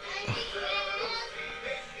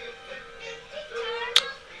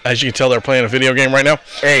 As you can tell, they're playing a video game right now.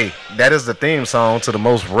 Hey, that is the theme song to the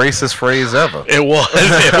most racist phrase ever. It was.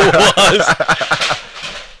 It was.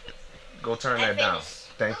 Go turn that down.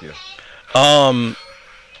 Thank you.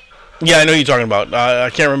 Yeah, I know who you're talking about. I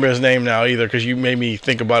can't remember his name now either because you made me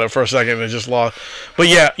think about it for a second and just lost. But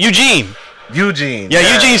yeah, Eugene.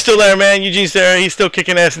 Yeah, Eugene's still there, man. Eugene's there. He's still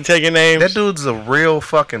kicking ass and taking names. That dude's a real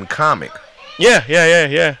fucking comic.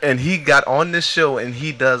 Yeah. And he got on this show and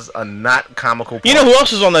he does a not comical part. You know who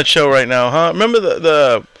else is on that show right now, huh? Remember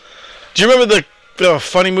do you remember the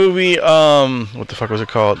funny movie, what the fuck was it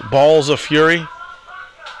called? Balls of Fury?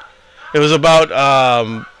 It was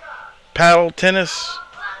about paddle tennis.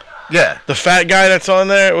 Yeah. The fat guy that's on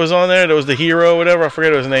there was on there. That was the hero, whatever. I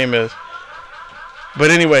forget what his name is.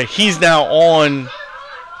 But anyway, he's now on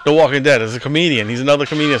The Walking Dead as a comedian. He's another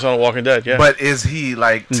comedian that's on The Walking Dead, yeah. But is he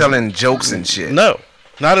like telling jokes and shit? No.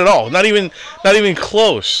 Not at all. Not even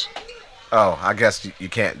close. Oh, I guess you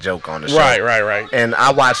can't joke on the show. Right. And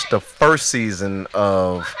I watched the first season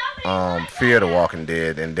of Fear the Walking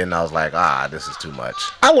Dead, and then I was like, this is too much.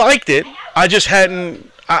 I liked it. I just hadn't...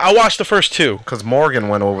 I watched the first two. Because Morgan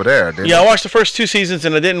went over there, didn't he? I watched the first two seasons,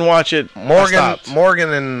 and I didn't watch it.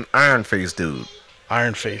 Morgan and Iron Face dude.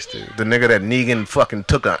 Iron Face dude. The nigga that Negan fucking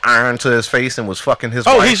took an iron to his face and was fucking his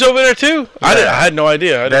wife. Oh, he's over there too? Yeah. I had no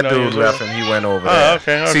idea. That dude left and he went over there.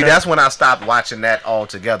 Okay. See, that's when I stopped watching that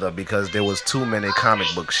altogether because there was too many comic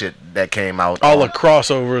book shit that came out. The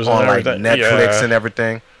crossovers on and like everything. Netflix and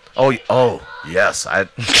everything. Oh, yes.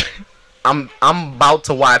 I'm about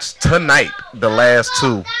to watch tonight the last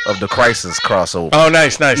 2 of the Crisis crossover. Oh,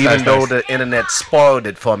 nice. Even though the internet spoiled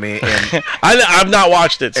it for me and I've not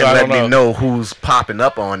watched it, so I let don't know. me know who's popping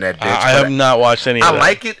up on that bitch. I have not watched any of I that.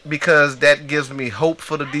 like it because that gives me hope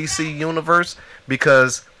for the DC universe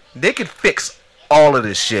because they could fix all of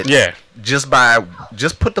this shit. Yeah. Just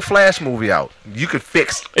put the Flash movie out. You could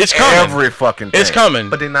fix It's coming. every fucking thing. It's coming.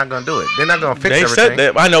 But they're not gonna do it. They're not gonna fix They everything. said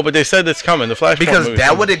that. I know, but they said it's coming. The Flashpoint because movie's that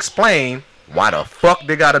coming. would explain why the fuck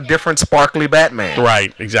they got a different sparkly Batman.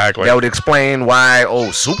 Right, exactly. That would explain why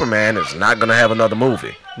Superman is not gonna have another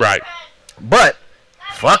movie. Right. But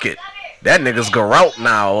fuck it. That nigga's Geralt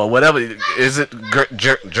now or whatever. Is it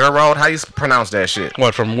Geralt? How you pronounce that shit?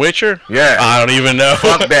 What, from Witcher? Yeah. I don't even know.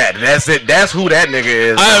 Fuck that. That's it. That's who that nigga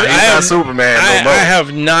is. He's not Superman no more. I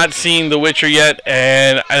have not seen The Witcher yet,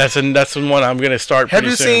 and that's the one I'm gonna start. Have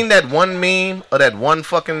pretty you soon. seen that one meme or that one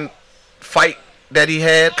fucking fight that he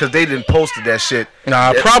had? Because they didn't posted that shit. Nah,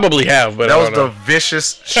 I probably have, but That I was don't the know.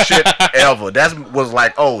 vicious shit ever. That was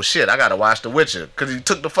like, oh shit, I gotta watch The Witcher. Because he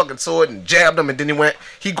took the fucking sword and jabbed him, and then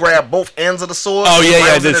he grabbed both ends of the sword. Oh, yeah, right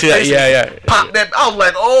I in did the see that. face Yeah. and Popped that. I was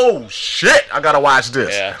like, oh shit, I gotta watch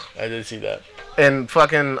this. Yeah, I did see that. And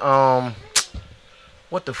fucking,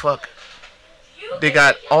 what the fuck? They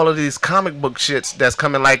got all of these comic book shits that's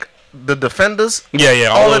coming, like The Defenders. Yeah.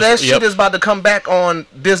 All of that those- shit is about to come back on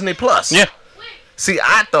Disney Plus. Yeah. See,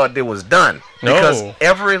 I thought they was done. No. Because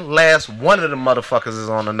every last one of the motherfuckers is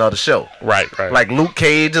on another show. Right. Like Luke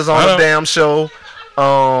Cage is on I a know. damn show.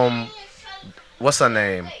 What's her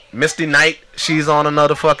name? Misty Knight. She's on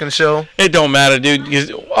another fucking show. It don't matter, dude. 'Cause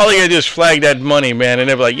all you gotta do is flag that money, man, and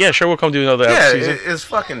they're like, "Yeah, sure, we'll come do another Yeah, season." it's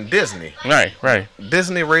fucking Disney. Right.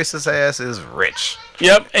 Disney racist ass is rich.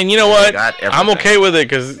 Yep, and you know what? got I'm everything. okay with it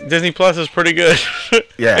because Disney Plus is pretty good.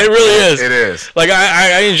 Yeah, it really is. It is. Like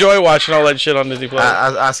I enjoy watching all that shit on Disney Plus.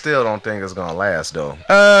 I still don't think it's gonna last though.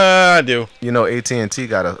 I do. You know, AT&T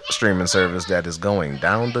got a streaming service that is going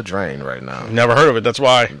down the drain right now. Never heard of it. That's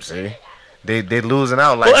why. See, they losing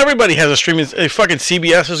out. Like, Well, everybody has a streaming. Fucking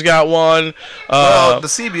CBS has got one. the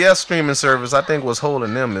CBS streaming service, I think, was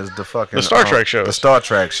holding them is the fucking The Star Trek shows. The Star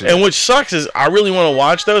Trek shit. And which sucks is I really want to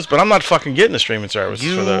watch those, but I'm not fucking getting the streaming services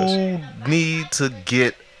You for those. need to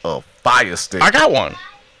get a Fire Stick. I got one.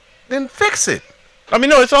 Then fix it. I mean,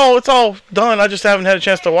 no, it's all done. I just haven't had a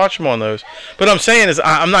chance to watch them on those. But I'm saying is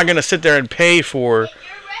I'm not gonna sit there and pay for,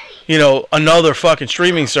 another fucking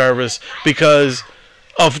streaming service because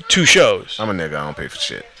of 2 shows. I'm a nigga. I don't pay for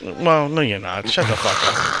shit. Well, no, you're not. Shut the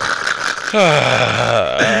fuck up.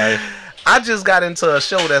 I just got into a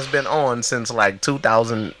show that's been on since like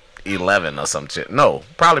 2011 or some shit. No,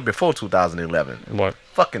 probably before 2011. What?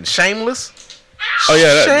 Fucking Shameless. Oh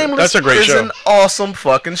yeah, Shameless that's a great is show. an awesome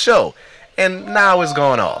fucking show. And now it's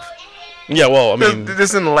going off. Yeah, well, I mean,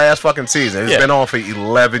 This is in the last fucking season. It's Yeah. been on for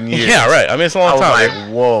 11 years. yeah, right. I mean, it's a I long was time. like,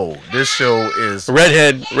 whoa, this show is...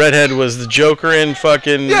 Redhead was the Joker in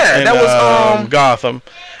fucking Yeah, that was, Gotham,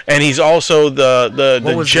 and he's also the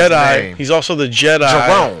What was his Jedi. name? He's also the Jedi.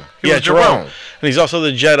 Jerome. He was Jerome. Jerome. And he's also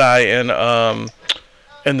the Jedi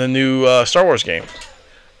in the new Star Wars game.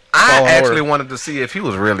 I Fallen actually Order. wanted to see if he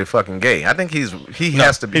was really fucking gay. I think he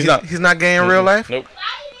has to be. he's not. He's not gay in real life? Nope.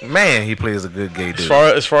 Man, he plays a good gay dude.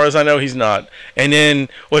 As far as I know, he's not. And then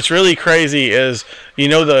what's really crazy is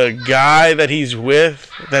the guy that he's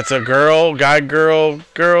with. That's a girl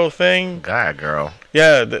thing. Guy, girl.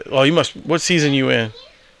 Yeah. Well, you must. What season you in?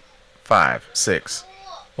 5, 6.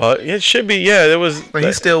 Well, it should be. Yeah, there was. But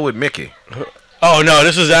he's still with Mickey. Oh no,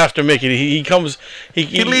 this was after Mickey. He comes.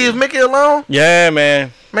 He leaves Mickey alone? Yeah,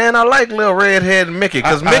 man. Man, I like little redhead Mickey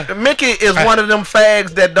because I- Mickey is one of them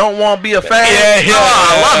fags that don't want to be a fag. Yeah, Oh,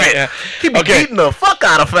 I love it. yeah. He be Okay. beating the fuck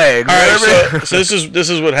out of fags. All you know what I right, mean? so this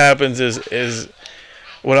is what happens is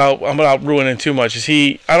without ruining too much is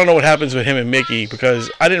I don't know what happens with him and Mickey because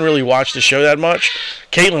I didn't really watch the show that much.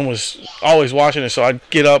 Caitlin was always watching it, so I'd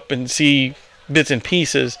get up and see bits and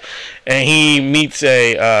pieces, and he meets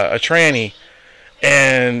a tranny,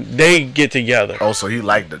 and they get together. Oh, so he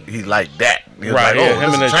liked that. He was Right, like, yeah, oh,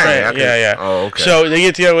 him and this the is tranny. tranny. Yeah. Oh, okay. So they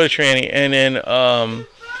get together with a tranny, and then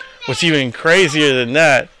what's even crazier than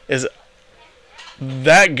that is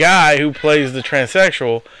that guy who plays the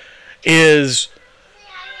transsexual is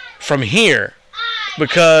from here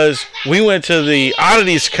because we went to the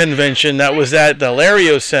Oddities convention that was at the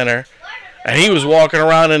Lario Center. And he was walking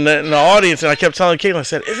around in the audience, and I kept telling Caitlin, I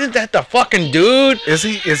said, "Isn't that the fucking dude?" Is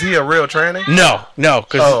he a real tranny? No,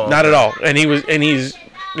 because Oh, not okay. at all. And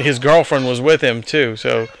his girlfriend was with him too.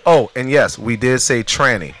 So Oh, and yes, we did say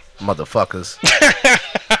tranny, motherfuckers.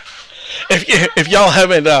 if y'all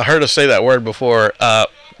haven't heard us say that word before,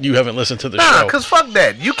 You haven't listened to the Nah, show. cause fuck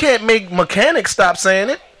that. You can't make mechanics stop saying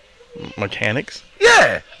it. Mechanics?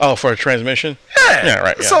 Yeah. Oh, for a transmission? Yeah. Yeah,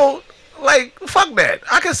 right, yeah. So, like, fuck that.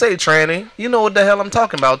 I can say tranny. You know what the hell I'm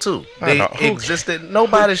talking about too. I They know. Who existed.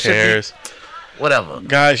 Nobody should Cares. be. Whatever.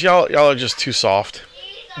 Guys, y'all are just too soft.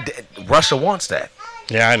 Russia wants that.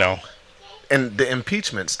 Yeah, I know. And the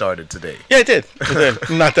impeachment started today. Yeah, it did. It did.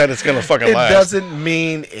 Not that it's gonna fucking It last. doesn't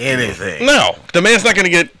mean anything. No, the man's not gonna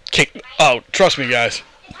get kicked out. Trust me, guys.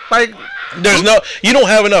 Like, You don't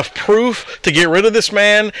have enough proof to get rid of this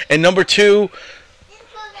man. And number two,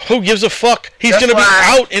 who gives a fuck? He's That's gonna be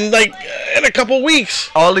why- out in in a couple weeks.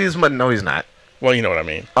 all these no, he's not. Well, you know what I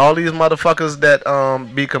mean. All these motherfuckers that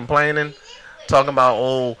be complaining, talking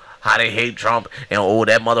about how they hate Trump and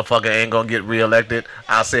that motherfucker ain't gonna get reelected.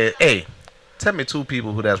 I said, hey, tell me two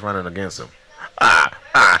people who that's running against him.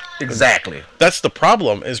 Exactly. That's the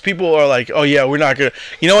problem. Is people are like, oh yeah, we're not gonna.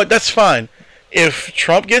 You know what? That's fine. If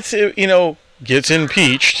Trump gets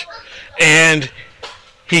impeached, and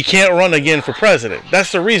he can't run again for president.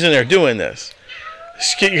 That's the reason they're doing this.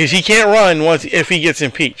 Because he can't run if he gets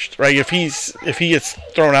impeached, right? If he gets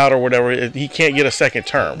thrown out or whatever, he can't get a second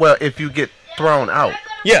term. Well, if you get thrown out,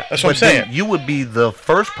 Yeah, that's what I'm but then saying. you would be the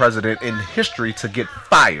first president in history to get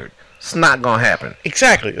fired. It's not gonna happen.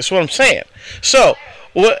 Exactly. That's what I'm saying. So,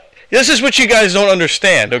 this is what you guys don't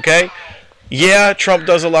understand, okay? Yeah, Trump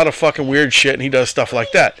does a lot of fucking weird shit and he does stuff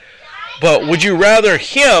like that. But would you rather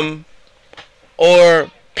him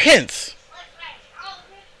or Pence?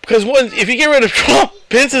 Because if you get rid of Trump,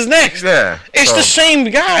 Pence is next. Yeah, It's so- the same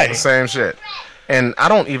guy. The same shit. And I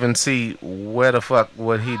don't even see where the fuck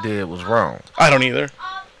what he did was wrong. I don't either.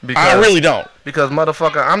 Because, I really don't. Because,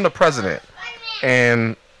 motherfucker, I'm the president.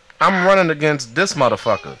 And I'm running against this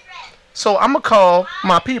motherfucker. So I'm going to call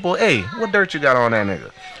my people, hey, what dirt you got on that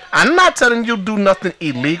nigga? I'm not telling you do nothing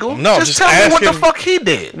illegal. No, just just tell me what the asking- fuck he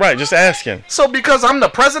did. Right, just asking. So because I'm the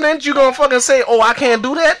president, you gonna fucking say, oh, I can't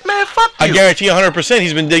do that? Man, fuck you. I guarantee 100%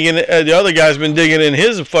 he's been digging, the other guy's been digging in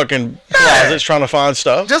his fucking closets trying to find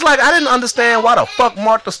stuff. Just like I didn't understand why the fuck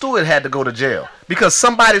Martha Stewart had to go to jail. Because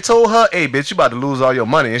somebody told her, hey, bitch, you about to lose all your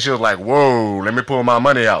money. And she was like, whoa, let me pull my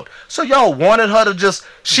money out. So y'all wanted her to just,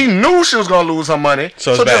 she knew she was going to lose her money.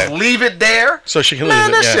 So it's just bad. leave it there. So she can Man,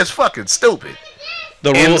 lose it, that yeah. shit's fucking stupid.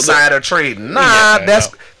 The rule, Insider trading. Nah, Yeah,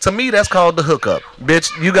 that's, no. to me, that's called the hookup. Bitch,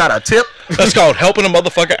 you got a tip? that's called helping a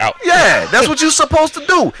motherfucker out. Yeah, that's what you're supposed to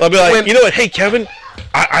do. I'll be like, When- you know what? Hey, Kevin,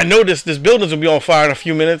 I know this building's gonna be on fire in a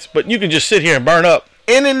few minutes, but you can just sit here and burn up.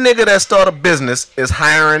 Any nigga that start a business is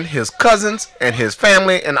hiring his cousins and his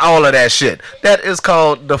family and all of that shit. That is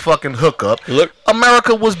called the fucking hookup. Look.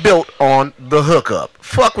 America was built on the hookup.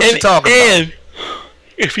 Fuck what you talking about. And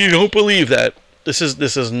if you don't believe that, this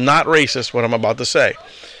is not racist. What I'm about to say,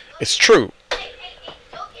 it's true.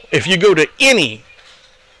 If you go to any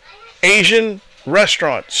Asian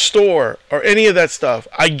restaurant, store, or any of that stuff,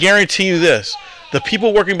 I guarantee you this: the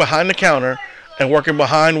people working behind the counter and working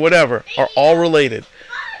behind whatever are all related,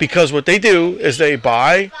 because what they do is they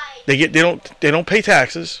don't pay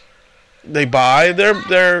taxes, they buy their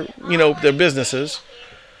businesses,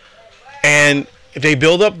 and they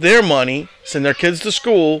build up their money, send their kids to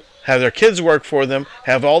school, have their kids work for them,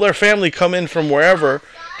 have all their family come in from wherever,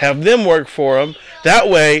 have them work for them. That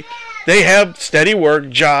way, they have steady work,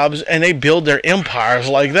 jobs, and they build their empires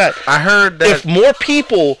like that. I heard that If more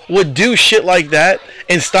people would do shit like that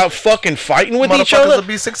and stop fucking fighting with each motherfuckers other, would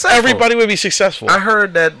be successful. everybody would be successful. I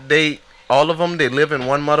heard that all of them, they live in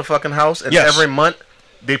one motherfucking house, and Yes. every month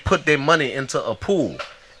they put their money into a pool,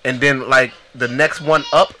 and then like the next one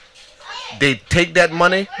up, they take that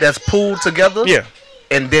money that's pooled together, Yeah.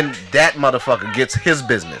 and then that motherfucker gets his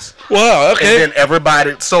business, Wow, okay. and then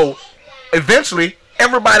everybody. So eventually,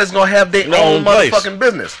 everybody's gonna have their Their own own place. motherfucking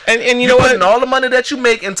business, And you you're know what? putting all the money that you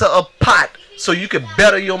make into a pot so you can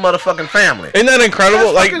better your motherfucking family. Isn't that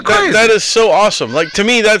incredible? That's Like fucking crazy. that is so awesome. Like to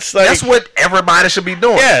me, that's like That's what everybody should be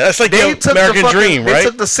doing. Yeah, that's like the took American dream, They right?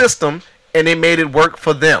 took the system and they made it work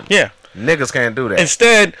for them. Yeah. Niggas can't do that.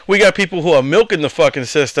 Instead, we got people who are milking the fucking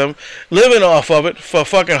system, living off of it for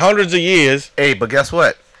fucking hundreds of years. Hey, but guess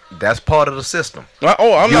what? That's part of the system.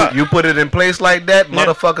 I'm not. You put it in place like that,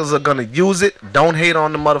 motherfuckers are gonna use it. Don't hate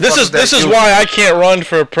on the motherfuckers. This is why I can't run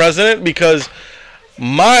for president, because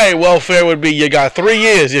my welfare would be: you got 3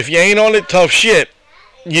 years. If you ain't on it, tough shit.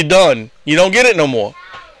 You done. You don't get it no more.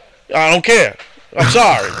 I don't care. I'm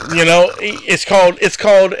sorry.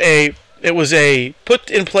 It was a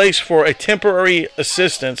put in place for a temporary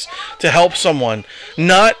assistance to help someone,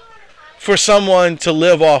 not for someone to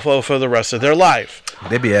live off of for the rest of their life.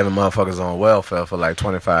 They be having motherfuckers on welfare for like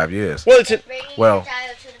 25 years. Well, it's Well,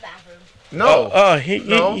 no. he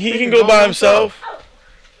No, can go by himself.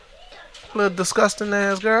 Little disgusting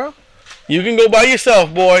ass girl. You can go by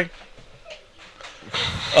yourself, boy.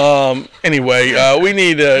 Anyway, we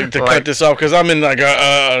need to cut this off because I'm in like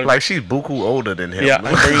a like she's buku older than him. yeah.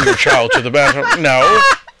 I'm bringing your child to the bathroom.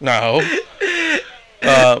 No.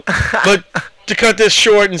 But to cut this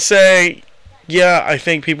short and say, yeah, I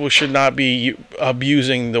think people should not be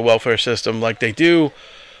abusing the welfare system like they do.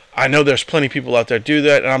 I know there's plenty of people out there do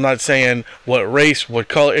that, and I'm not saying what race, what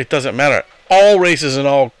color. It doesn't matter. All races and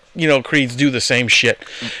all creeds do the same shit.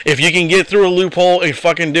 If you can get through a loophole and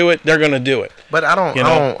fucking do it, they're gonna do it. But I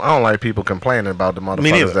don't like people complaining about the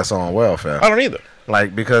motherfuckers that's on welfare. I don't either.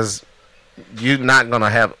 Like, because you're not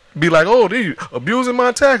gonna be like, oh, they abusing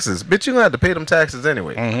my taxes. Bitch, you're gonna have to pay them taxes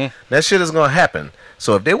anyway. Mm-hmm. That shit is gonna happen.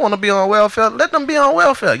 So if they want to be on welfare, let them be on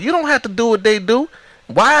welfare. You don't have to do what they do.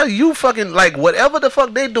 Why are you fucking like whatever the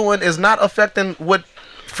fuck they doing is not affecting what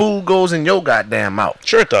food goes in your goddamn mouth?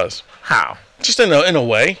 Sure, it does. How? Just in a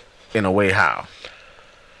way. In a way, how?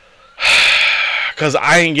 Because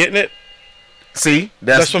I ain't getting it. See,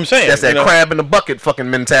 that's what I'm saying. That's that crab in the bucket fucking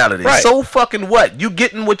mentality. Right. So fucking what? You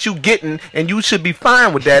getting what you getting, and you should be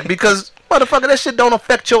fine with that because motherfucker, that shit don't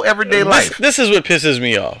affect your everyday life. This is what pisses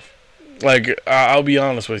me off. Like, I'll be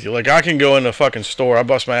honest with you. Like, I can go in a fucking store. I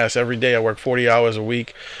bust my ass every day. I work 40 hours a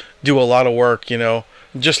week, do a lot of work,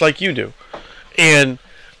 just like you do. And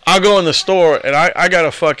I'll go in the store, and I got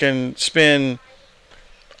to fucking spend...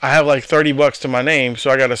 I have like $30 to my name, so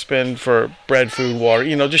I got to spend for bread, food, water,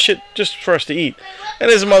 just shit, just for us to eat. And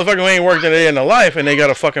there's a motherfucker who ain't worked a day in their life, and they got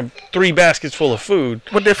a fucking 3 baskets full of food.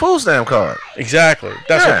 With their food stamp card. Exactly.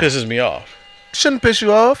 That's what pisses me off. Shouldn't piss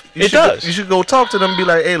you off. It does. You should go talk to them and be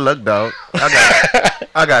like, hey, look, dog,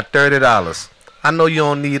 I got $30. I know you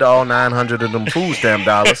don't need all 900 of them food stamp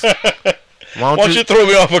dollars. Why don't you throw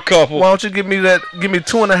me off a couple? Why don't you give me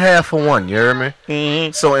 2.5 for one, you hear me?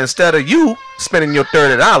 Mm-hmm. So instead of you spending your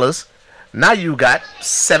 $30, now you got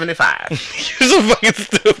 75. You're so fucking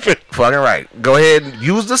stupid. Fucking right. Go ahead and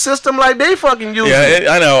use the system like they fucking use it.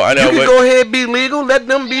 I know. You can go ahead and be legal, let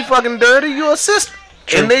them be fucking dirty, you assist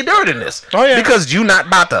in their dirtiness. Oh, yeah. Because you not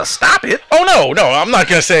about to stop it. Oh, no. I'm not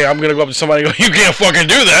going to say I'm going to go up to somebody and go, you can't fucking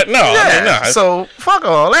do that. No. Yeah, I mean, so fuck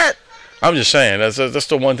all that. I'm just saying, that's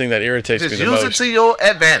the one thing that irritates me the most. Just use it to your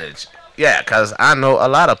advantage. Yeah, because I know a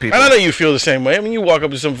lot of people. And I know you feel the same way. I mean, you walk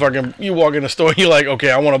up to you walk in the store and you're like,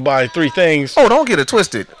 okay, I want to buy 3 things. Oh, don't get it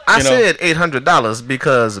twisted. I said $800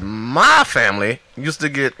 because my family used to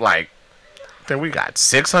get like, I think we got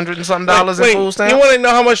 $600 and something in food stamps. You want to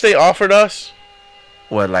know how much they offered us?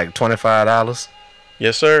 What, like $25?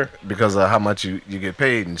 Yes, sir. Because of how much you get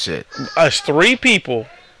paid and shit. Us 3 people.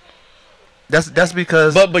 That's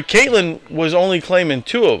because. But Caitlin was only claiming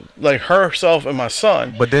 2 of, like, herself and my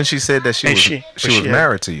son. But then she said that she was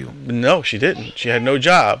married to you. No, she didn't. She had no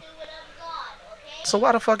job. So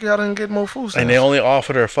why the fuck y'all didn't get more food stamps? And they only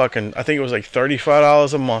offered her fucking, I think it was like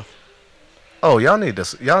 $35 a month. Oh, y'all need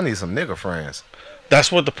some nigga friends.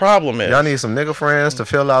 That's what the problem is. Y'all need some nigga friends to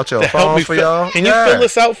fill out your phone for y'all. Can you fill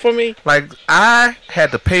this out for me? Like, I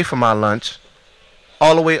had to pay for my lunch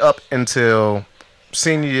all the way up until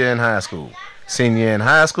senior year in high school. Senior year in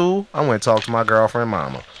high school, I went to talk to my girlfriend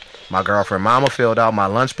mama. My girlfriend mama filled out my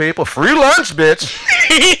lunch paper. Free lunch,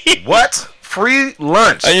 bitch. What? Free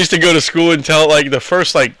lunch. I used to go to school and tell, like, the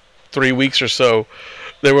first, 3 weeks or so,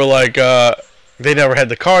 they were like, they never had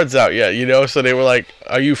the cards out yet, So they were like,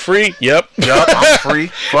 are you free? Yep. Yup, I'm free.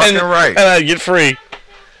 Fucking right. And I get free.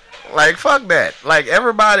 Like, fuck that. Like,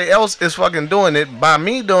 everybody else is fucking doing it. By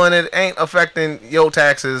me doing it, ain't affecting your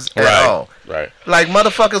taxes at all. Right. Like,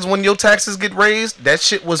 motherfuckers, when your taxes get raised, that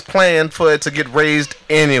shit was planned for it to get raised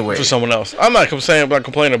anyway. For someone else. I'm not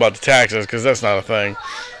complaining about the taxes, because that's not a thing.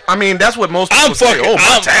 I mean, that's what most people say.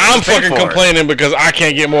 I'm fucking complaining because I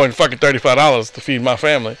can't get more than fucking $35 to feed my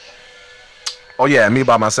family. Oh, yeah, me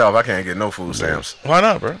by myself, I can't get no food stamps. Why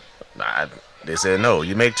not, bro? Nah, they said, no,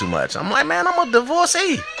 you make too much. I'm like, man, I'm a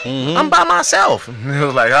divorcee. Mm-hmm. I'm by myself. And it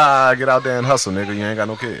was like, get out there and hustle, nigga. You ain't got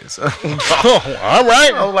no kids. Oh, all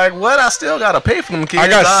right. I was like, what? I still got to pay for them kids. I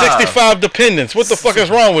got 65 dependents. What the fuck is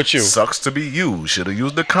wrong with you? Sucks to be you. Should have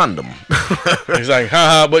used the condom. He's like,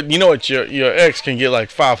 haha, but you know what? Your ex can get like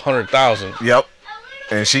 $500,000. Yep.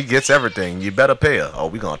 And she gets everything. You better pay her. Oh,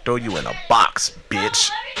 we going to throw you in a box,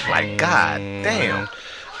 bitch. Like, god damn.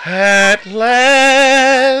 At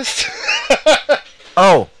last.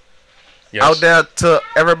 Oh, yes. Out there to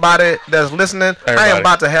everybody that's listening, I am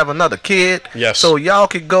about to have another kid. Yes. So y'all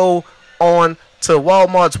could go on to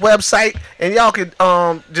Walmart's website and y'all could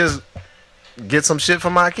just get some shit for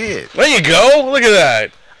my kid. There you go. Look at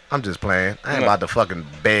that. I'm just playing. I ain't about to fucking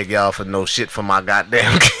beg y'all for no shit for my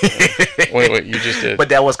goddamn kid. Wait, you just did. But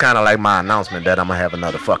that was kind of like my announcement that I'm gonna have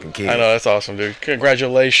another fucking kid. I know, that's awesome, dude.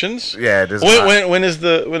 Congratulations. Yeah, this When is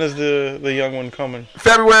the young one coming?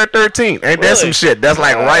 February 13th. Ain't that some shit? That's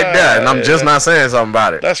like right there, and I'm just not saying something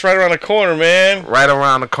about it. That's right around the corner, man. Right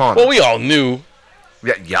around the corner. Well, we all knew.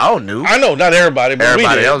 Yeah, y'all knew. I know, not everybody, but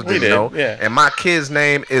Everybody we did. else didn't know. Yeah. And my kid's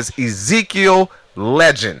name is Ezekiel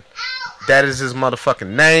Legend. That is his motherfucking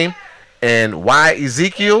name. And why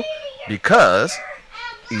Ezekiel? Because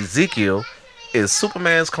Ezekiel is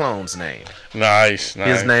Superman's clone's name. Nice.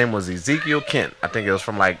 His name was Ezekiel Kent. I think it was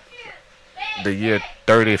from like the year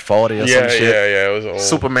 30, 40 or some shit. Yeah, it was old.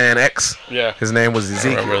 Superman X. Yeah. His name was I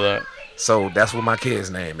Ezekiel. remember that. So that's what my kid's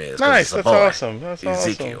name is. Nice. It's a That's boy. awesome. That's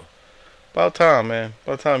Ezekiel. awesome. About time, man.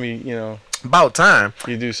 About time you know, About time.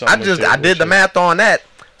 you do something. I did the math on that.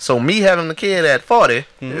 So me having the kid at 40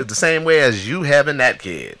 is the same way as you having that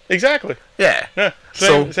kid. Exactly. Yeah. Yeah.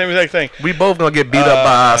 So- Same exact thing. We both gonna get beat up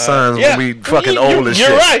by our sons when we fucking old as shit.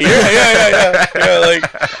 You're right. Yeah.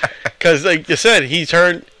 Like, cause like you said, he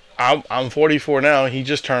turned. I'm 44 now. He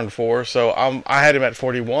just turned 4, so I had him at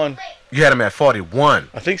 41. You had him at 41.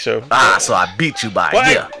 I think so. So I beat you by Well,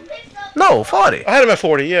 a year. No, 40. I had him at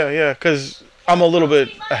 40. Yeah. Cause I'm a little bit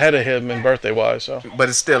ahead of him in birthday wise. So But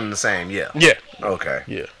it's still in the same year. yeah. Okay.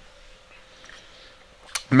 Yeah.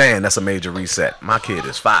 Man, that's a major reset. My kid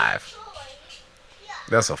is 5.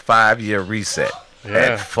 That's a 5-year reset Yeah.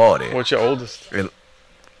 at 40. What's your oldest?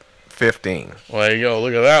 15. Well, there you go.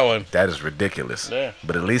 Look at that one. That is ridiculous. Yeah.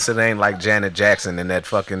 But at least it ain't like Janet Jackson and that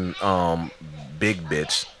fucking big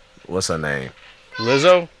bitch. What's her name?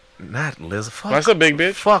 Lizzo. Not Lizzo. Fuck. That's a big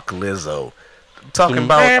bitch. Fuck Lizzo. Talking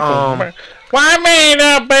about Why made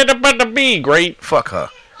up but the be great? fuck her.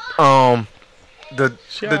 The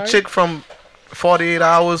alright? chick from 48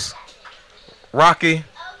 Hours, Rocky,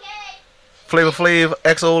 Flavor Flav,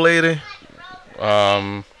 ex-old lady.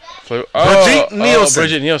 Brigitte Nielsen.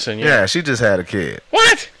 Brigitte Nielsen. Yeah. Yeah, she just had a kid.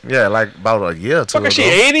 What? Yeah, like about a year or two Fuck, is ago.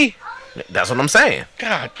 she 80? That's what I'm saying.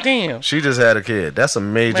 God damn. She just had a kid. That's a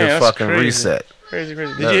major Man, that's fucking crazy. reset. Crazy.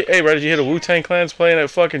 Yeah. Hey, bro, did you hear the Wu-Tang Clan's playing at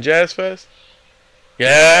fucking Jazz Fest?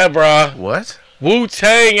 Yeah, bro. What?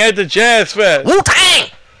 Wu-Tang at the Jazz Fest. Wu-Tang!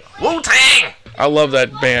 Wu-Tang! I love that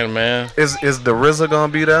band, man. Is the RZA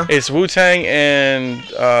gonna be there? It's Wu-Tang and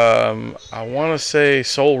I want to say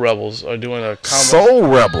Soul Rebels are doing a combo. Soul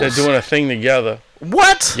Rebels. They're doing a thing together.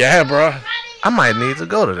 What? Yeah, bro. I might need to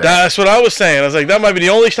go to that. That's what I was saying. I was like, that might be the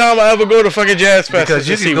only time I ever go to fucking Jazz Fest. Because is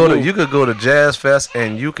you to could see Wu. you could go to Jazz Fest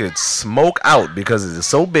and you could smoke out because it's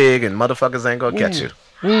so big and motherfuckers ain't gonna catch you.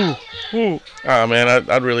 Woo. Oh, man,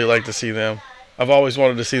 I'd really like to see them. I've always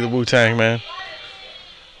wanted to see the Wu-Tang, man.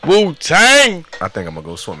 Wu-Tang! I think I'm gonna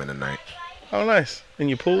go swimming tonight. Oh, nice. In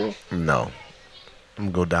your pool? No, I'm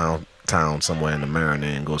gonna go downtown somewhere in the Marina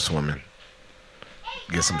and go swimming.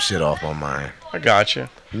 Get some shit off my mind. I got you.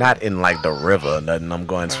 Not in like the river or nothing. I'm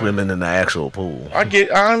going swimming in the actual pool. I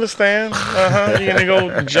understand. You're gonna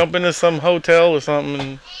go jump into some hotel or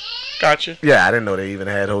something. Gotcha. Yeah, I didn't know they even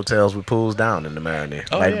had hotels with pools down in the Marina.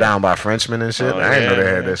 Oh, like yeah. down by Frenchman and shit. Oh, I didn't know they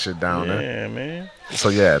yeah. had that shit down there. Yeah, man. So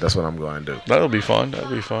yeah, that's what I'm going to do. That'll be fun.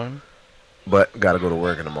 But gotta go to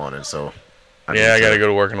work in the morning, so. I gotta go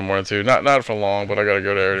to work in the morning too. Not for long, but I gotta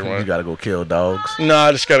go there every You morning. gotta go kill dogs. No,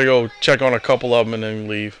 I just gotta go check on a couple of them and then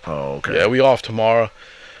leave. Oh, okay. Yeah, we off tomorrow.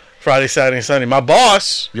 Friday, Saturday, and Sunday. My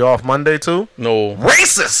boss. You off Monday too? No.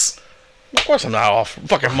 Racist. Of course I'm not off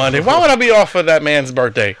fucking Monday. Why would I be off for that man's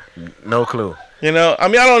birthday? No clue. You know, I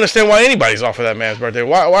mean, I don't understand why anybody's off for that man's birthday.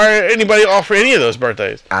 Why anybody off for any of those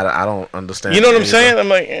birthdays? I don't understand. You know what I'm either. saying? I'm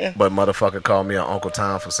like, eh. But motherfucker called me an Uncle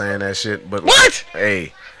Tom for saying that shit. But What?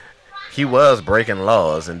 Hey, he was breaking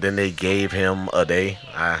laws, and then they gave him a day.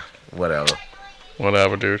 Whatever.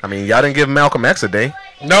 Whatever, dude. I mean, y'all didn't give Malcolm X a day.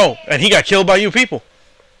 No, and he got killed by you people.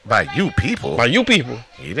 By you people. By you people.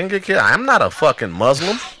 He didn't get killed. I'm not a fucking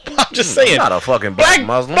Muslim. I'm just saying. I'm not a fucking black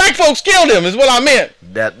Muslim. Black folks killed him, is what I meant.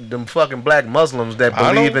 That them fucking black Muslims that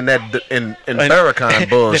I believe know. in that in Farrakhan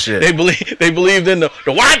bullshit. They believed in the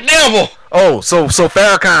white devil. Oh, so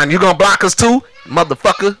Farrakhan, you gonna block us too,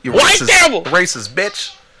 motherfucker? You White racist, devil. racist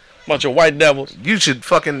bitch. Bunch of white devils. You should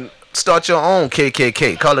fucking start your own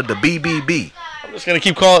KKK. Call it the BBB. I'm just gonna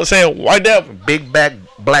keep saying white devil. Big back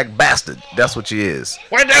black bastard. That's what you is.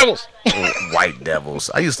 White devils. White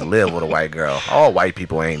devils. I used to live with a white girl. All white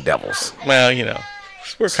people ain't devils. Well, you know,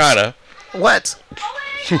 we're kind of. What?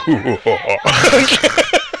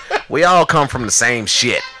 We all come from the same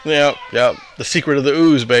shit. Yep. The secret of the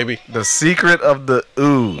ooze, baby. The secret of the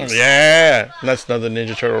ooze. Yeah. That's another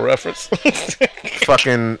Ninja Turtle reference.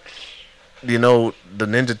 Fucking you know, the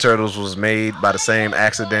Ninja Turtles was made by the same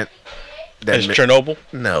accident that It's Chernobyl.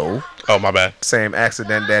 no, Oh, my bad. same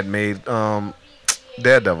accident that made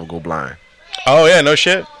Daredevil go blind. Oh yeah, no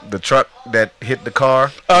shit. The truck that hit the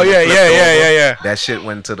car. Oh and it yeah, flipped yeah, yeah, over, yeah, yeah. That shit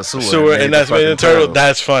went to the sewer. Sewer, and that's made the turtle.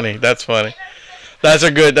 That's funny. That's funny. That's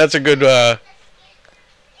a good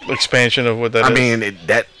expansion of what that is. I mean,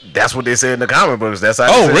 that's what they said in the comic books. That's how.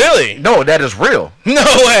 Oh, they said- really? No, that is real. No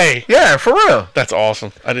way. Yeah, for real. That's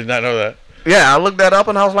awesome. I did not know that. Yeah, I looked that up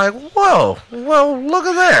and I was like, whoa, well, look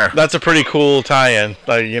at there. That's a pretty cool tie-in.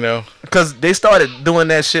 Like, you know. Because they started doing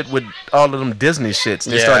that shit with all of them Disney shits.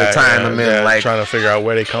 They started tying them in, like trying to figure out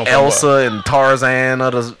where they come from. Elsa and Tarzan,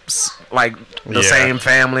 others like the Yeah. same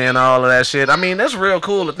family and all of that shit. I mean, that's real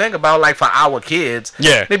cool to think about. Like for our kids,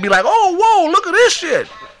 Yeah. they'd be like, "Oh, whoa, look at this shit."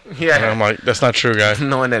 And Yeah, I'm like, that's not true, guys.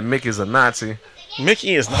 knowing that Mickey's a Nazi.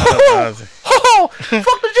 Mickey is not a Nazi. Oh,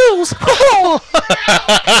 fuck the Jews.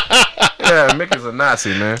 Yeah, Mickey's a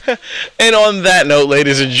Nazi, man. And on that note,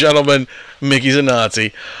 ladies and gentlemen, Mickey's a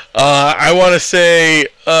Nazi. I want to say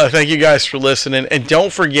thank you guys for listening, and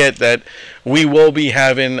don't forget that we will be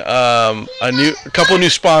having a couple new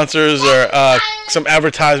sponsors or some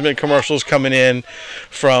advertisement commercials coming in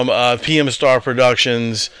from PM Star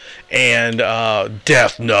Productions and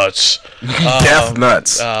Death Nuts. Death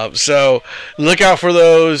Nuts. So look out for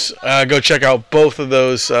those. Go check out both of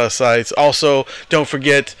those sites. Also, don't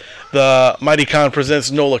forget the Mighty Con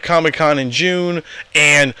presents NOLA Comic Con in June,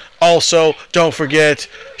 and also don't forget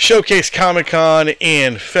Showcase Comic Con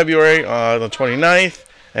in February the 29th,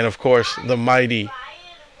 and of course the mighty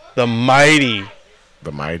The mighty.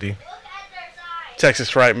 Texas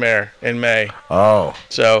Frightmare in May. Oh,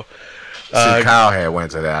 So see, Kyle had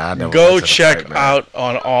went to that. I never go went to the check fight, man. out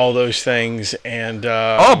on all those things, and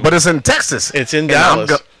Oh, but it's in Texas. it's in And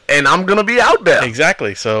Dallas. and I'm gonna be out there.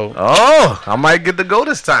 Exactly. So Oh, I might get to go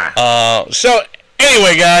this time. so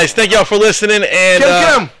anyway, guys, thank y'all for listening, and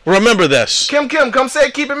Kim. remember this. Kim, come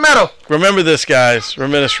say, keep it metal. Remember this, guys.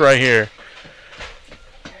 Remember this right here.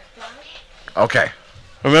 Okay.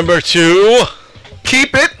 Remember to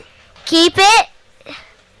Keep it. Keep it.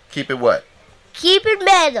 Keep it what? Keep it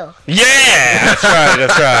metal. yeah.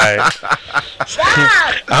 That's right.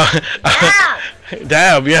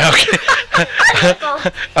 Dab. Yeah. Okay.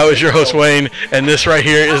 I was your host Wayne, and this right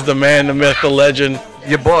here is the man, the myth, the legend.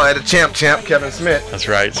 Your boy, the champ, Kevin Smith. That's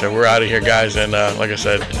right. So we're out of here, guys, and like I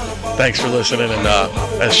said, thanks for listening. And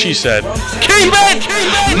as she said, keep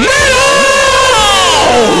it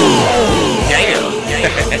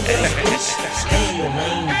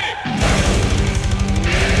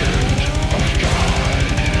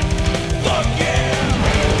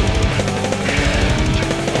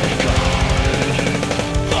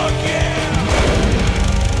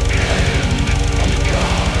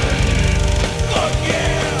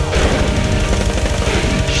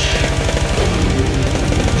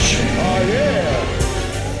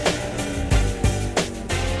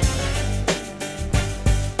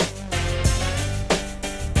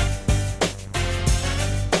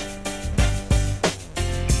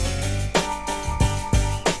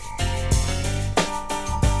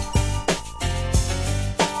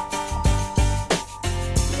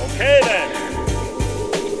Okay then.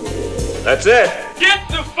 That's it. Get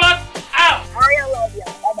the fuck